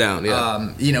yeah, hands down.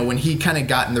 Yeah. When he kind of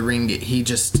got in the ring, he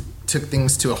just took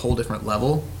things to a whole different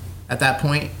level at that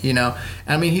point. And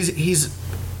I mean,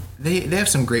 they have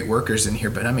some great workers in here,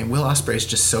 but I mean, Will Ospreay is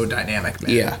just so dynamic,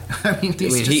 man. Yeah.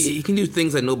 He can do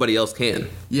things that nobody else can.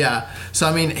 Yeah. So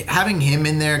I mean, having him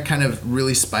in there kind of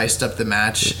really spiced up the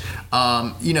match.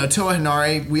 Toa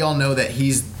Henare, we all know that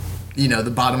he's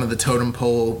the bottom of the totem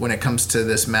pole when it comes to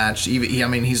this match.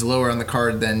 He's lower on the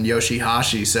card than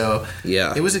Yoshihashi, so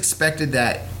yeah, it was expected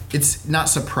that it's not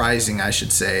surprising, I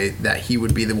should say, that he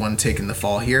would be the one taking the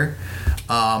fall here.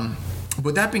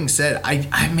 But that being said,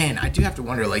 I do have to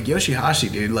wonder, like,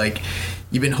 Yoshihashi, dude, like,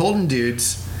 you've been holding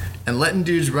dudes and letting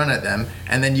dudes run at them,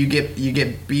 and then you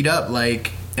get beat up,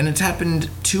 like, and it's happened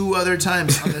 2 other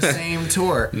times on the same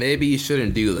tour. Maybe you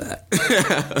shouldn't do that.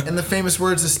 In the famous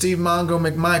words of Steve Mongo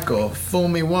McMichael, fool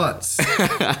me once,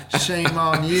 shame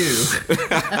on you.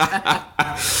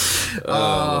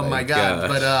 Oh my God.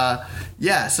 But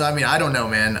yeah, so I mean, I don't know,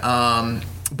 man.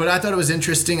 But I thought it was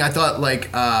interesting. I thought,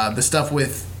 like, the stuff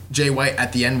with Jay White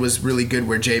at the end was really good,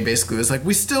 where Jay basically was like,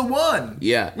 we still won.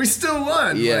 Yeah. We still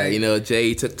won. Yeah, like,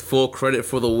 Jay took full credit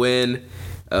for the win.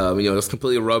 Just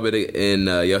completely rub it in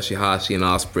Yoshihashi and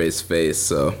Ospreay's face.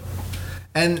 So,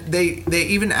 and they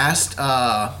even asked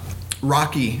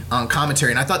Rocky on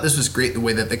commentary, and I thought this was great, the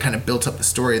way that they kind of built up the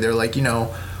story. They're like,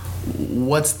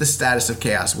 what's the status of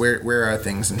Chaos? Where are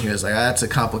things? And he was like, that's a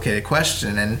complicated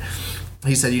question. And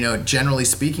he said, generally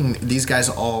speaking, these guys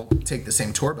all take the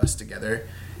same tour bus together.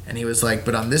 And he was like,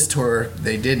 but on this tour,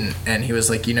 they didn't. And he was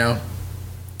like,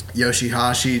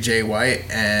 Yoshihashi, Jay White,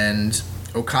 and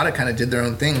Okada kind of did their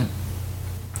own thing,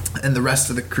 and the rest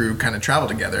of the crew kind of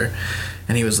traveled together.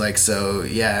 And he was like, so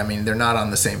yeah, I mean, they're not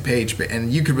on the same page,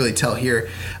 and you could really tell here.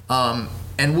 And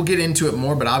we'll get into it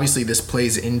more, but obviously this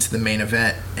plays into the main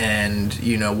event and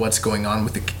what's going on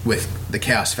with the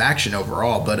Chaos faction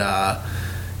overall. But I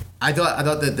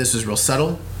thought that this was real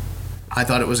subtle. I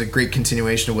thought it was a great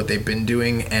continuation of what they've been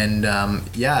doing, and I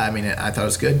thought it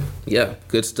was good. Yeah,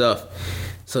 good stuff.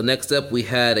 So next up, we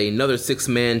had another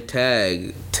 6-man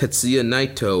tag: Tetsuya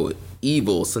Naito,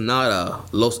 Evil, Sanada,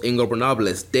 Los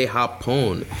Ingobernables de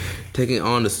Japón, taking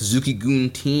on the Suzuki-gun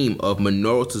team of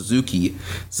Minoru Suzuki,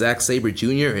 Zack Sabre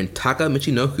Jr., and Taka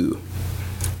Michinoku.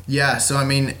 Yeah, so I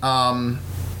mean,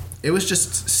 it was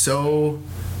just so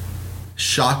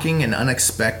shocking and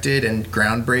unexpected and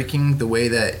groundbreaking, the way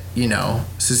that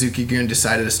Suzuki-gun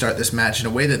decided to start this match in a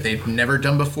way that they've never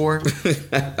done before.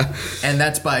 And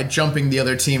that's by jumping the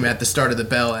other team at the start of the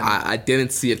bell. And I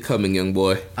didn't see it coming, young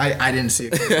boy. I didn't see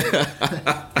it coming.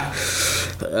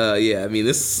 Yeah, I mean,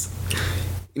 this,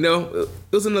 it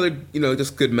was another,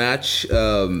 just good match.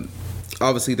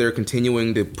 Obviously, they're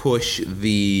continuing to push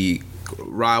the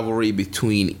rivalry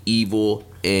between Evil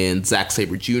and Zack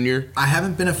Sabre Jr. I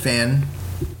haven't been a fan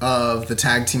of the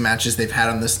tag team matches they've had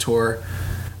on this tour.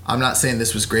 I'm not saying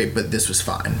this was great, but this was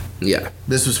fine. Yeah.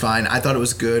 This was fine. I thought it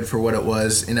was good for what it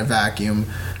was in a vacuum.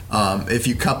 If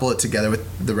you couple it together with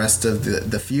the rest of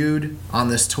the feud on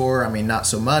this tour, I mean, not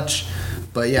so much.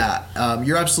 But yeah,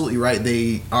 you're absolutely right.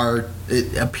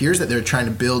 It appears that they're trying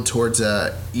to build towards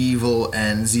a Evil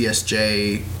and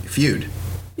ZSJ feud.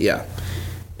 Yeah.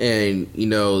 And,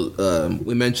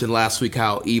 we mentioned last week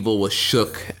how Evil was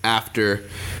shook after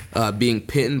being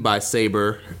pinned by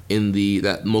Sabre in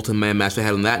that multi-man match they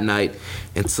had on that night.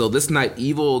 And so this night,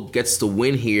 Evil gets the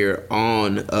win here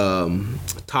on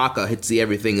Taka. Hits the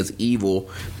everything as Evil.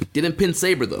 He didn't pin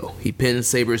Sabre, though. He pinned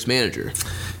Sabre's manager.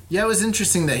 Yeah, it was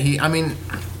interesting that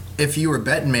if you were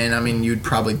betting, man, you'd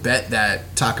probably bet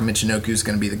that Taka Michinoku is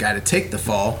going to be the guy to take the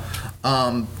fall.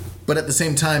 But at the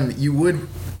same time, you would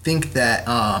think that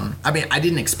I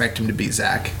didn't expect him to beat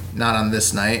Zack, not on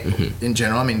this night. Mm-hmm. In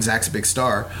general, Zack's a big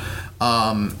star,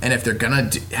 and if they're gonna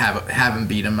have him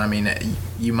beat him,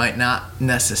 you might not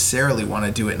necessarily want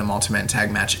to do it in a multi-man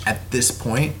tag match at this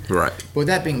point. Right. But with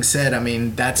that being said,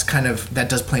 that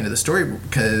does play into the story,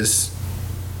 because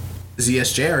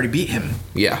ZSJ already beat him.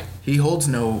 Yeah. He holds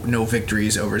no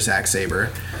victories over Zack Sabre.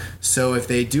 So if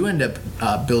they do end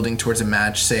up building towards a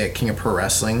match, say at King of Pro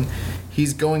Wrestling,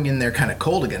 he's going in there kind of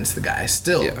cold against the guy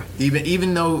still. Yeah.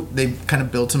 Even though they've kind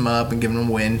of built him up and given him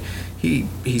a win, he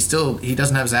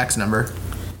doesn't have Zack's number.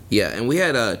 Yeah, and we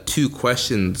had 2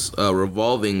 questions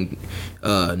revolving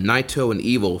Naito and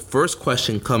Evil. First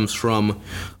question comes from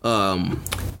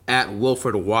at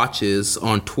Wilfred Watches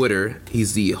on Twitter.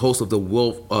 He's the host of the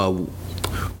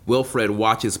Wilfred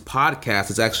Watches podcast.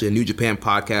 It's actually a New Japan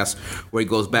podcast where he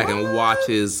goes back and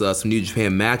watches some New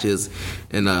Japan matches,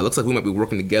 and it looks like we might be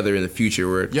working together in the future.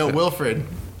 Wilfred,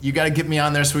 you got to get me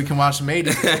on there so we can watch some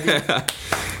Maiden.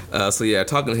 So yeah,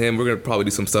 talking to him, we're gonna probably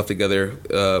do some stuff together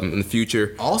in the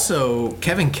future. Also,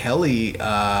 Kevin Kelly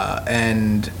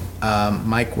and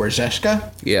Mike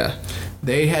Wierzeszka. Yeah.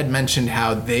 They had mentioned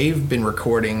how they've been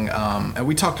recording, and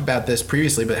we talked about this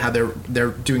previously, but how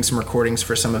they're doing some recordings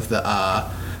for some of the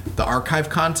archive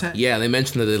content. Yeah, they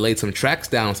mentioned that they laid some tracks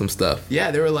down on some stuff.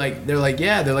 Yeah, they're like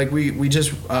we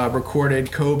just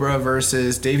recorded Cobra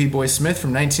versus Davey Boy Smith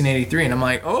from 1983, and I'm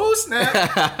like, oh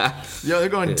snap! Yo, they're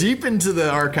going deep into the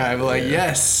archive. Like,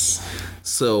 yes.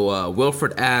 So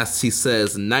Wilfred asks, he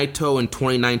says, Naito in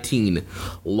 2019,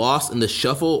 lost in the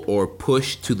shuffle or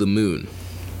pushed to the moon?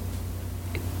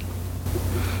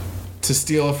 To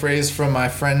steal a phrase from my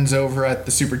friends over at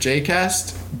the Super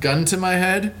J-Cast, gun to my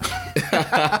head.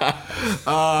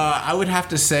 I would have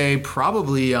to say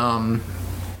probably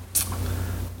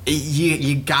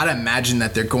you gotta imagine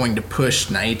that they're going to push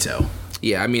Naito.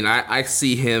 Yeah, I mean, I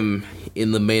see him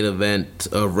in the main event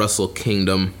of Wrestle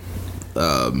Kingdom.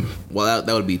 Well,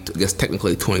 that would be, I guess,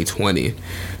 technically 2020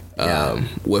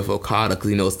 with Okada, because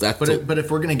he knows that. But if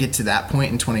we're gonna get to that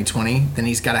point in 2020, then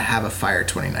he's got to have a fire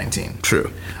 2019.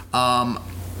 True. I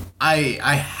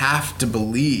have to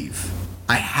believe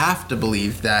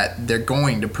that they're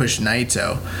going to push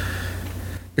Naito,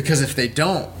 because if they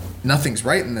don't, nothing's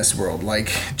right in this world.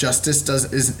 Like, justice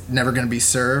is never going to be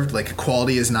served. Like,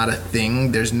 equality is not a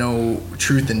thing. There's no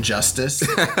truth and justice.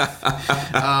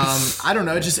 I don't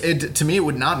know. To me, it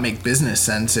would not make business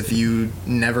sense if you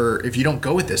don't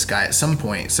go with this guy at some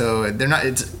point. So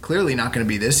it's clearly not going to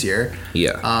be this year.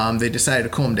 Yeah. They decided to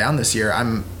cool him down this year.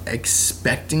 I'm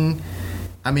expecting.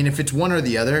 I mean, if it's one or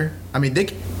the other, I mean,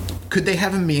 could they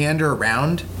have him meander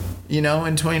around, in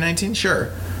 2019?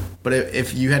 Sure. But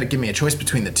if you had to give me a choice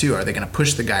between the two, are they going to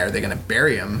push the guy or are they going to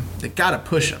bury him? They got to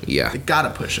push him. Yeah. They got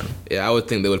to push him. Yeah, I would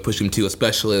think they would push him too,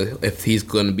 especially if he's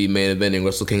going to be main eventing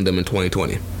Wrestle Kingdom in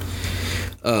 2020.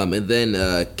 And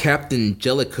then Captain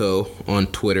Jellico on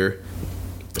Twitter,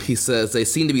 he says, they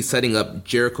seem to be setting up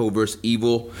Jericho versus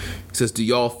Evil. He says, do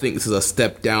y'all think this is a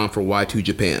step down for Y2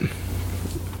 Japan?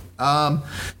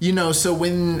 So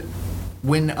when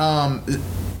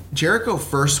Jericho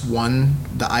first won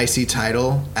the IC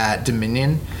title at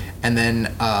Dominion, and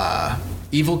then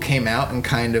Evil came out and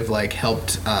kind of like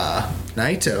helped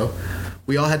Naito,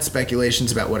 we all had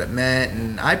speculations about what it meant,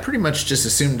 and I pretty much just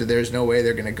assumed that there's no way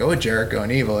they're going to go with Jericho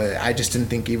and Evil. I just didn't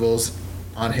think Evil's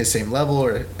on his same level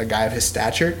or a guy of his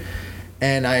stature.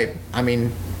 And I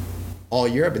mean, all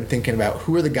year I've been thinking about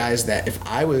who are the guys that if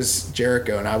I was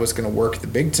Jericho and I was going to work the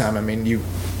big time, I mean, you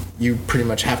pretty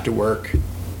much have to work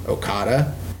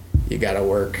Okada. You got to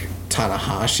work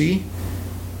Tanahashi.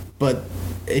 But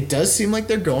it does seem like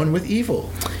they're going with Evil.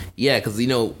 Yeah, because, you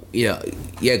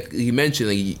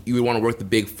mentioned you would want to work the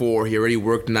big four. He already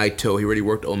worked Naito. He already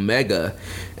worked Omega.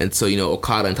 And so,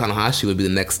 Okada and Tanahashi would be the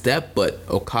next step. But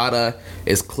Okada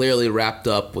is clearly wrapped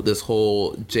up with this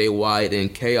whole Jay White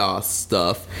and Chaos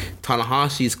stuff.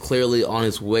 Tanahashi's clearly on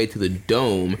his way to the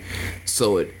Dome.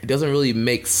 So it doesn't really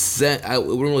make sense. It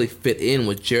wouldn't really fit in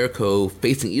with Jericho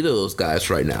facing either of those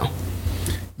guys right now.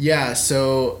 Yeah,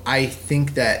 so I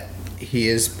think that he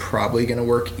is probably going to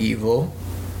work Evil.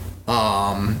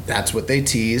 That's what they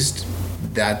teased.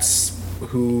 That's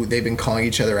who they've been calling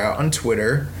each other out on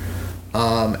Twitter.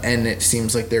 And it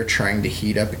seems like they're trying to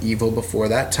heat up Evil before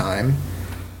that time.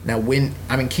 Now,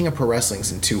 King of Pro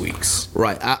Wrestling's in 2 weeks.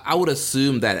 Right. I would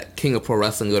assume that King of Pro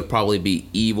Wrestling would probably be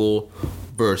Evil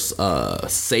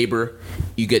versus Sabre.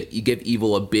 You give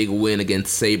Evil a big win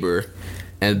against Sabre,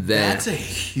 and then that's a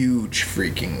huge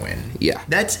freaking win. Yeah,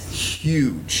 that's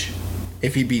huge.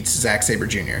 If he beats Zack Sabre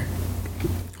Jr.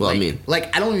 Well,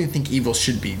 I don't even think Evil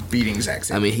should be beating Zack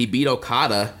Sabre. I mean, he beat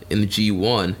Okada in the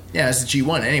G1. Yeah, it's the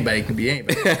G1. Anybody can beat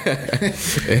anybody.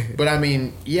 But I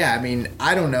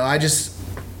don't know.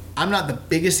 I'm not the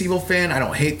biggest Evil fan. I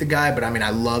don't hate the guy, but I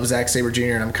love Zack Sabre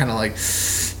Jr. and I'm kind of like,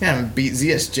 I'm gonna beat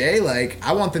ZSJ. Like,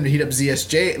 I want them to heat up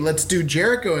ZSJ. Let's do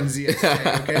Jericho and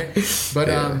ZSJ, okay? But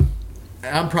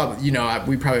I'm probably,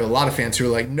 we probably have a lot of fans who are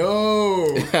like,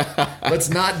 no, let's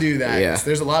not do that. Yeah.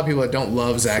 There's a lot of people that don't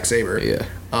love Zack Sabre. Yeah.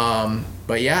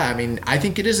 But yeah, I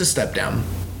think it is a step down.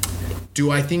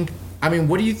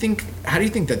 What do you think? How do you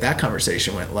think that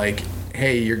conversation went? Like,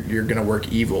 hey, you're gonna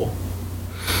work Evil.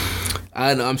 I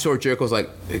don't know. I'm sure Jericho's like,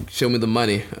 show me the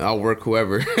money. I'll work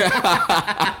whoever.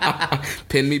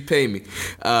 Pin me, pay me.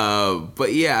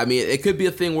 But yeah, it could be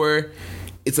a thing where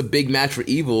it's a big match for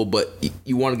Evil, but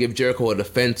you want to give Jericho a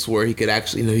defense where he could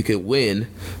actually, he could win.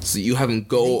 So you have him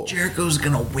go. You think Jericho's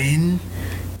gonna win?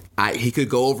 He could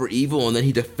go over Evil and then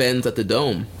he defends at the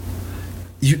Dome.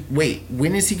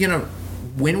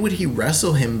 When would he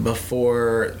wrestle him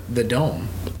before the Dome?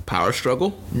 Power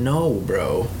struggle? No,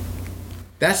 bro.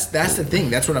 That's the thing.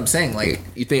 That's what I'm saying. Like,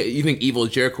 you think Evil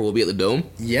Jericho will be at the Dome?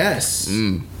 Yes.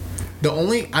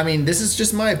 This is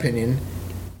just my opinion.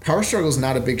 Power Struggle is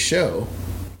not a big show.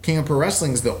 King of Pro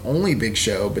Wrestling is the only big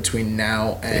show between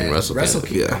now and Wrestle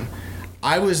Kingdom. Yeah.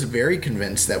 I was very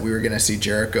convinced that we were going to see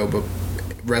Jericho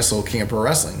wrestle King of Pro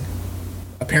Wrestling.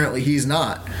 Apparently, he's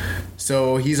not.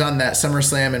 So he's on that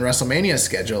SummerSlam and WrestleMania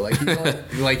schedule.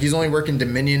 He's only working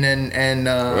Dominion and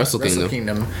Wrestle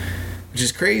Kingdom, which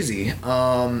is crazy.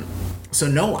 So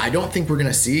no, I don't think we're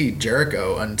gonna see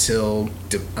Jericho until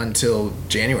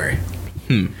January.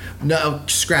 No,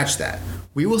 scratch that.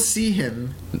 We will see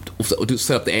him. We'll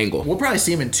set up the angle. We'll probably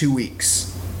see him in 2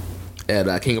 weeks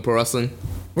At King of Pro Wrestling.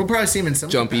 We'll probably see him in some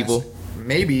Jump capacity. Evil.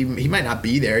 Maybe he might not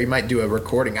be there. He might do a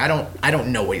recording. I don't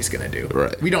know what he's gonna do.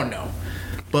 Right. We don't know.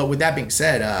 But with that being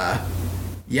said,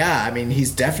 yeah, I mean,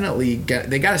 he's definitely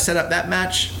they got to set up that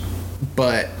match,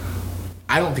 but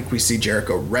I don't think we see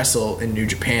Jericho wrestle in New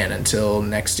Japan until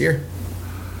next year.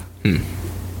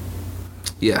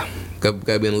 Yeah, got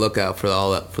to be on the lookout for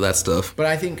that stuff. But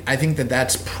I think that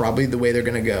that's probably the way they're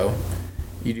gonna go.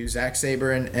 You do Zack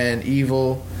Sabre and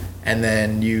Evil, and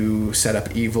then you set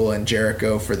up Evil and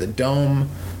Jericho for the Dome,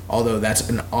 although that's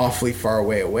an awfully far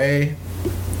way away.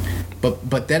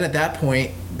 But then at that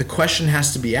point, the question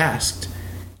has to be asked.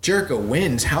 Jericho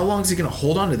wins. How long is he going to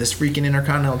hold on to this freaking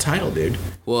Intercontinental title, dude?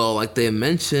 Well, like they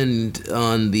mentioned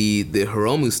on the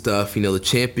Hiromu stuff, the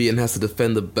champion has to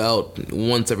defend the belt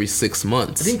once every 6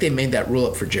 months. I think they made that rule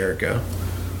up for Jericho.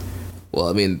 Well,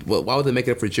 I mean, why would they make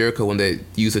it up for Jericho when they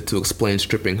use it to explain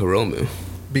stripping Hiromu?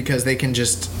 Because they can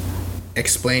just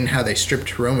explain how they stripped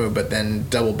Hiromu, but then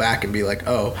double back and be like,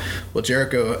 oh, well,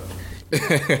 Jericho's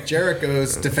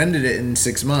defended it in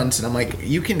 6 months, and I'm like,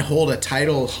 you can hold a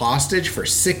title hostage for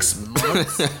 6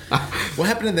 months? What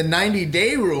happened to the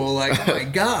 90-day rule? Like, oh my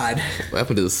god. What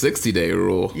happened to the 60-day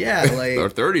rule? Yeah, like or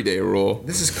 30-day rule?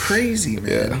 This is crazy,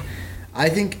 man. Yeah. I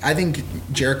think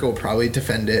Jericho will probably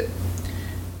defend it.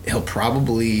 He'll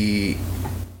probably.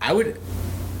 I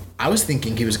was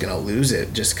thinking he was gonna lose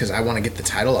it just because I want to get the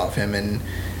title off him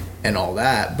and all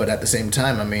that, but at the same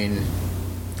time, I mean,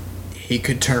 he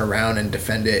could turn around and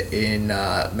defend it in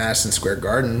Madison Square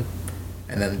Garden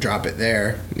and then drop it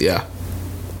there. Yeah.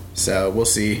 So we'll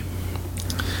see.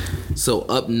 So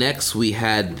up next, we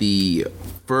had the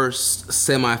first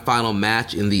semifinal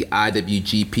match in the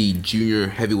IWGP Junior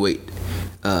Heavyweight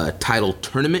title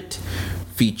tournament,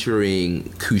 featuring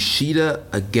Kushida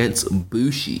against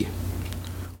Bushi.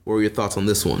 What were your thoughts on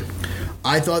this one?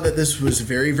 I thought that this was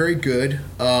very, very good.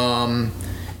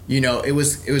 It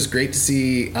was great to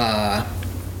see,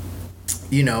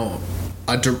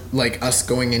 like us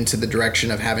going into the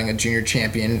direction of having a junior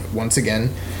champion once again.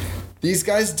 These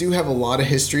guys do have a lot of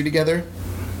history together.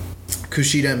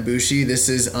 Kushida and Bushi. This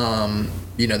is, their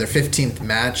 15th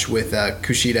match with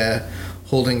Kushida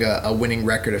holding a winning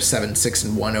record of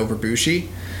 7-6-1 over Bushi.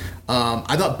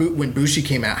 I thought when Bushi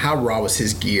came out, how raw was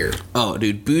his gear? Oh,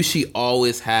 dude, Bushi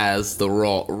always has the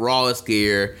rawest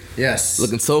gear. Yes.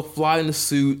 Looking so fly in the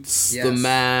suits, yes. The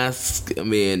mask. I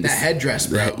mean... That headdress,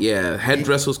 bro.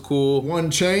 Headdress was cool. One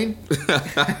chain.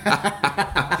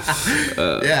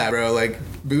 Yeah, bro, like,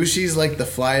 Bushi's like the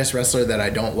flyest wrestler that I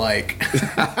don't like.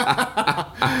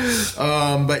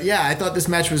 But yeah, I thought this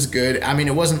match was good. I mean,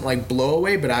 it wasn't like blow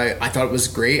away, but I thought it was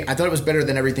great. I thought it was better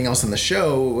than everything else on the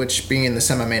show, which being in the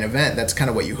semi-main event, that's kind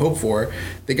of what you hope for.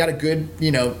 They got a good,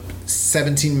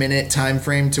 17-minute time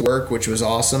frame to work, which was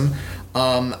awesome.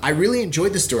 I really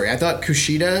enjoyed the story. I thought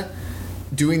Kushida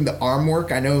doing the arm work,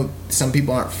 I know some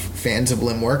people aren't fans of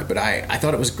limb work, but I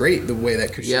thought it was great the way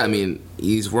that Kushida... Yeah, I mean,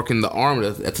 he's working the arm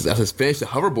at his finish, the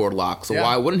hoverboard lock, so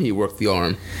why wouldn't he work the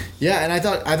arm? Yeah, and I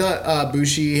thought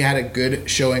Bushi had a good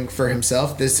showing for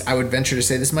himself. This, I would venture to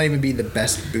say, this might even be the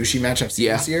best Bushi match I've seen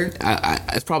this year.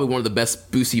 It's probably one of the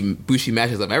best Bushi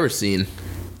matches I've ever seen.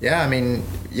 Yeah, I mean,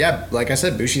 like I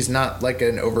said, Bushi's not like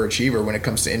an overachiever when it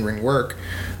comes to in-ring work.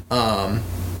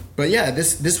 But yeah,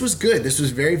 this was good. This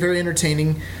was very, very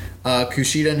entertaining.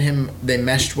 Kushida and him, they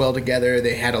meshed well together.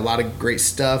 They had a lot of great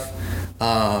stuff.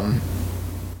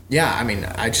 Yeah, I mean,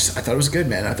 I thought it was good,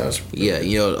 man. I thought it was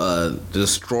really good. The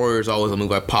Destroyer is always a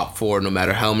move I pop for, no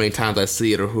matter how many times I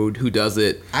see it or who does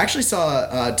it. I actually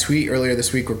saw a tweet earlier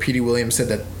this week where Petey Williams said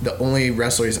that the only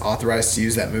wrestler he's authorized to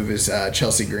use that move is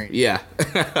Chelsea Green. Yeah.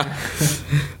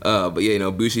 But yeah,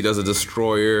 Bushi does a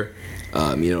Destroyer.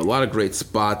 A lot of great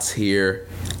spots here.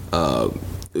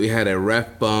 We had a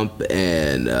ref bump,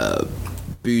 and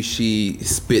Bushi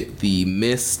spit the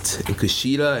mist in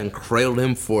Kushida and cradled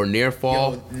him for a near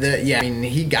fall. I mean,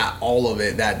 he got all of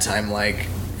it that time. Like,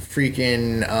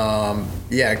 freaking,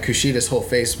 Kushida's whole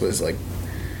face was like,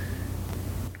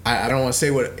 I don't want to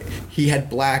say what, he had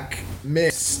black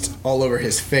mist all over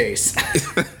his face.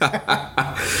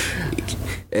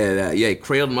 And he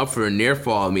cradled him up for a near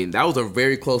fall. I mean, that was a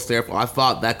very close near fall. I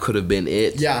thought that could have been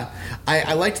it. Yeah,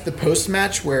 I liked the post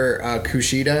match where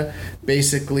Kushida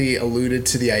basically alluded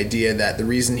to the idea that the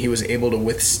reason he was able to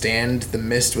withstand the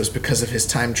mist was because of his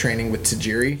time training with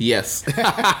Tajiri. Yes.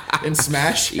 In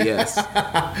Smash. Yes.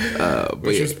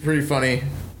 Which was pretty funny.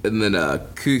 And then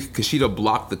Kushida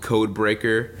blocked the code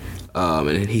breaker.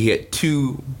 And he hit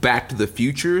 2 Back to the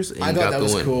Futures. And I thought got that the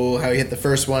was win. cool how he hit the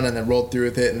first one and then rolled through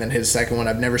with it and then hit his second one.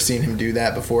 I've never seen him do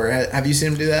that before. Have you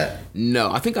seen him do that?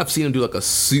 No, I think I've seen him do like a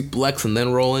suplex and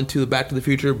then roll into the Back to the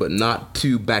Future, but not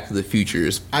 2 Back to the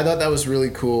Futures. I thought that was really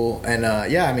cool. And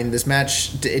this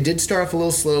match, it did start off a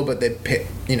little slow, but they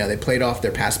played off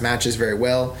their past matches very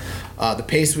well. The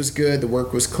pace was good, the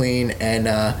work was clean, and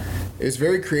it was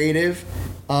very creative.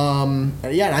 And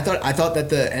I thought that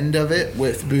the end of it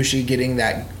with Bushi getting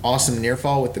that awesome near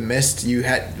fall with the mist, you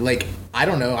had I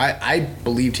don't know, I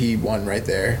believed he won right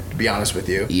there, to be honest with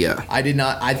you. Yeah. I did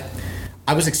not.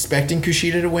 I was expecting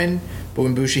Kushida to win, but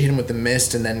when Bushi hit him with the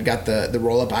mist and then got the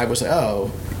roll up, I was like,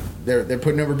 oh, they're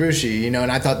putting over Bushi, and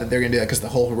I thought that they're gonna do that because the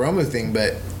whole Hiromu thing,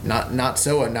 but not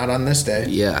on this day.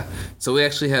 Yeah. So we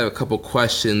actually have a couple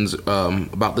questions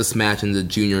about this match and the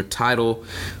junior title.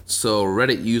 So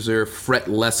Reddit user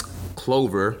Fretless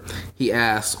Clover, he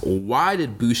asks, why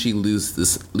did Bushi lose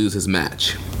his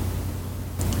match?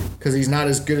 Because he's not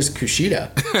as good as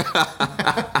Kushida.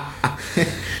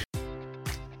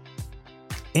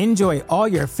 Enjoy all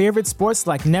your favorite sports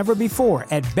like never before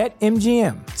at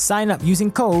BetMGM. Sign up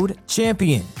using code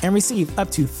CHAMPION and receive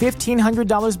up to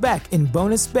 $1,500 back in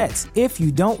bonus bets if you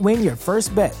don't win your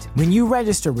first bet. When you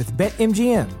register with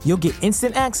BetMGM, you'll get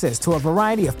instant access to a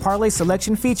variety of parlay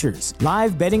selection features,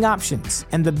 live betting options,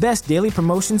 and the best daily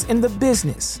promotions in the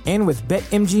business. And with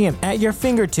BetMGM at your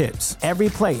fingertips, every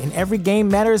play and every game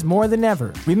matters more than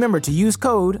ever. Remember to use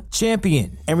code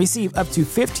CHAMPION and receive up to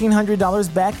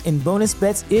 $1,500 back in bonus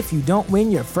bets if you don't win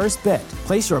your first bet.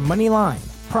 Place your money line,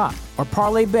 prop, or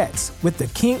parlay bets with the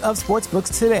king of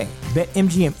sportsbooks today.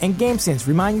 BetMGM and GameSense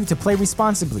remind you to play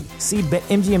responsibly. See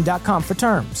BetMGM.com for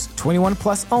terms. 21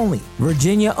 plus only.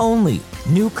 Virginia only.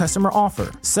 New customer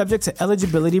offer. Subject to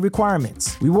eligibility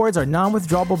requirements. Rewards are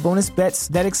non-withdrawable bonus bets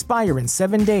that expire in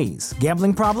 7 days.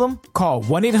 Gambling problem? Call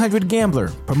 1-800-GAMBLER.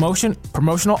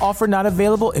 Promotional offer not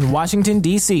available in Washington,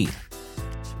 D.C.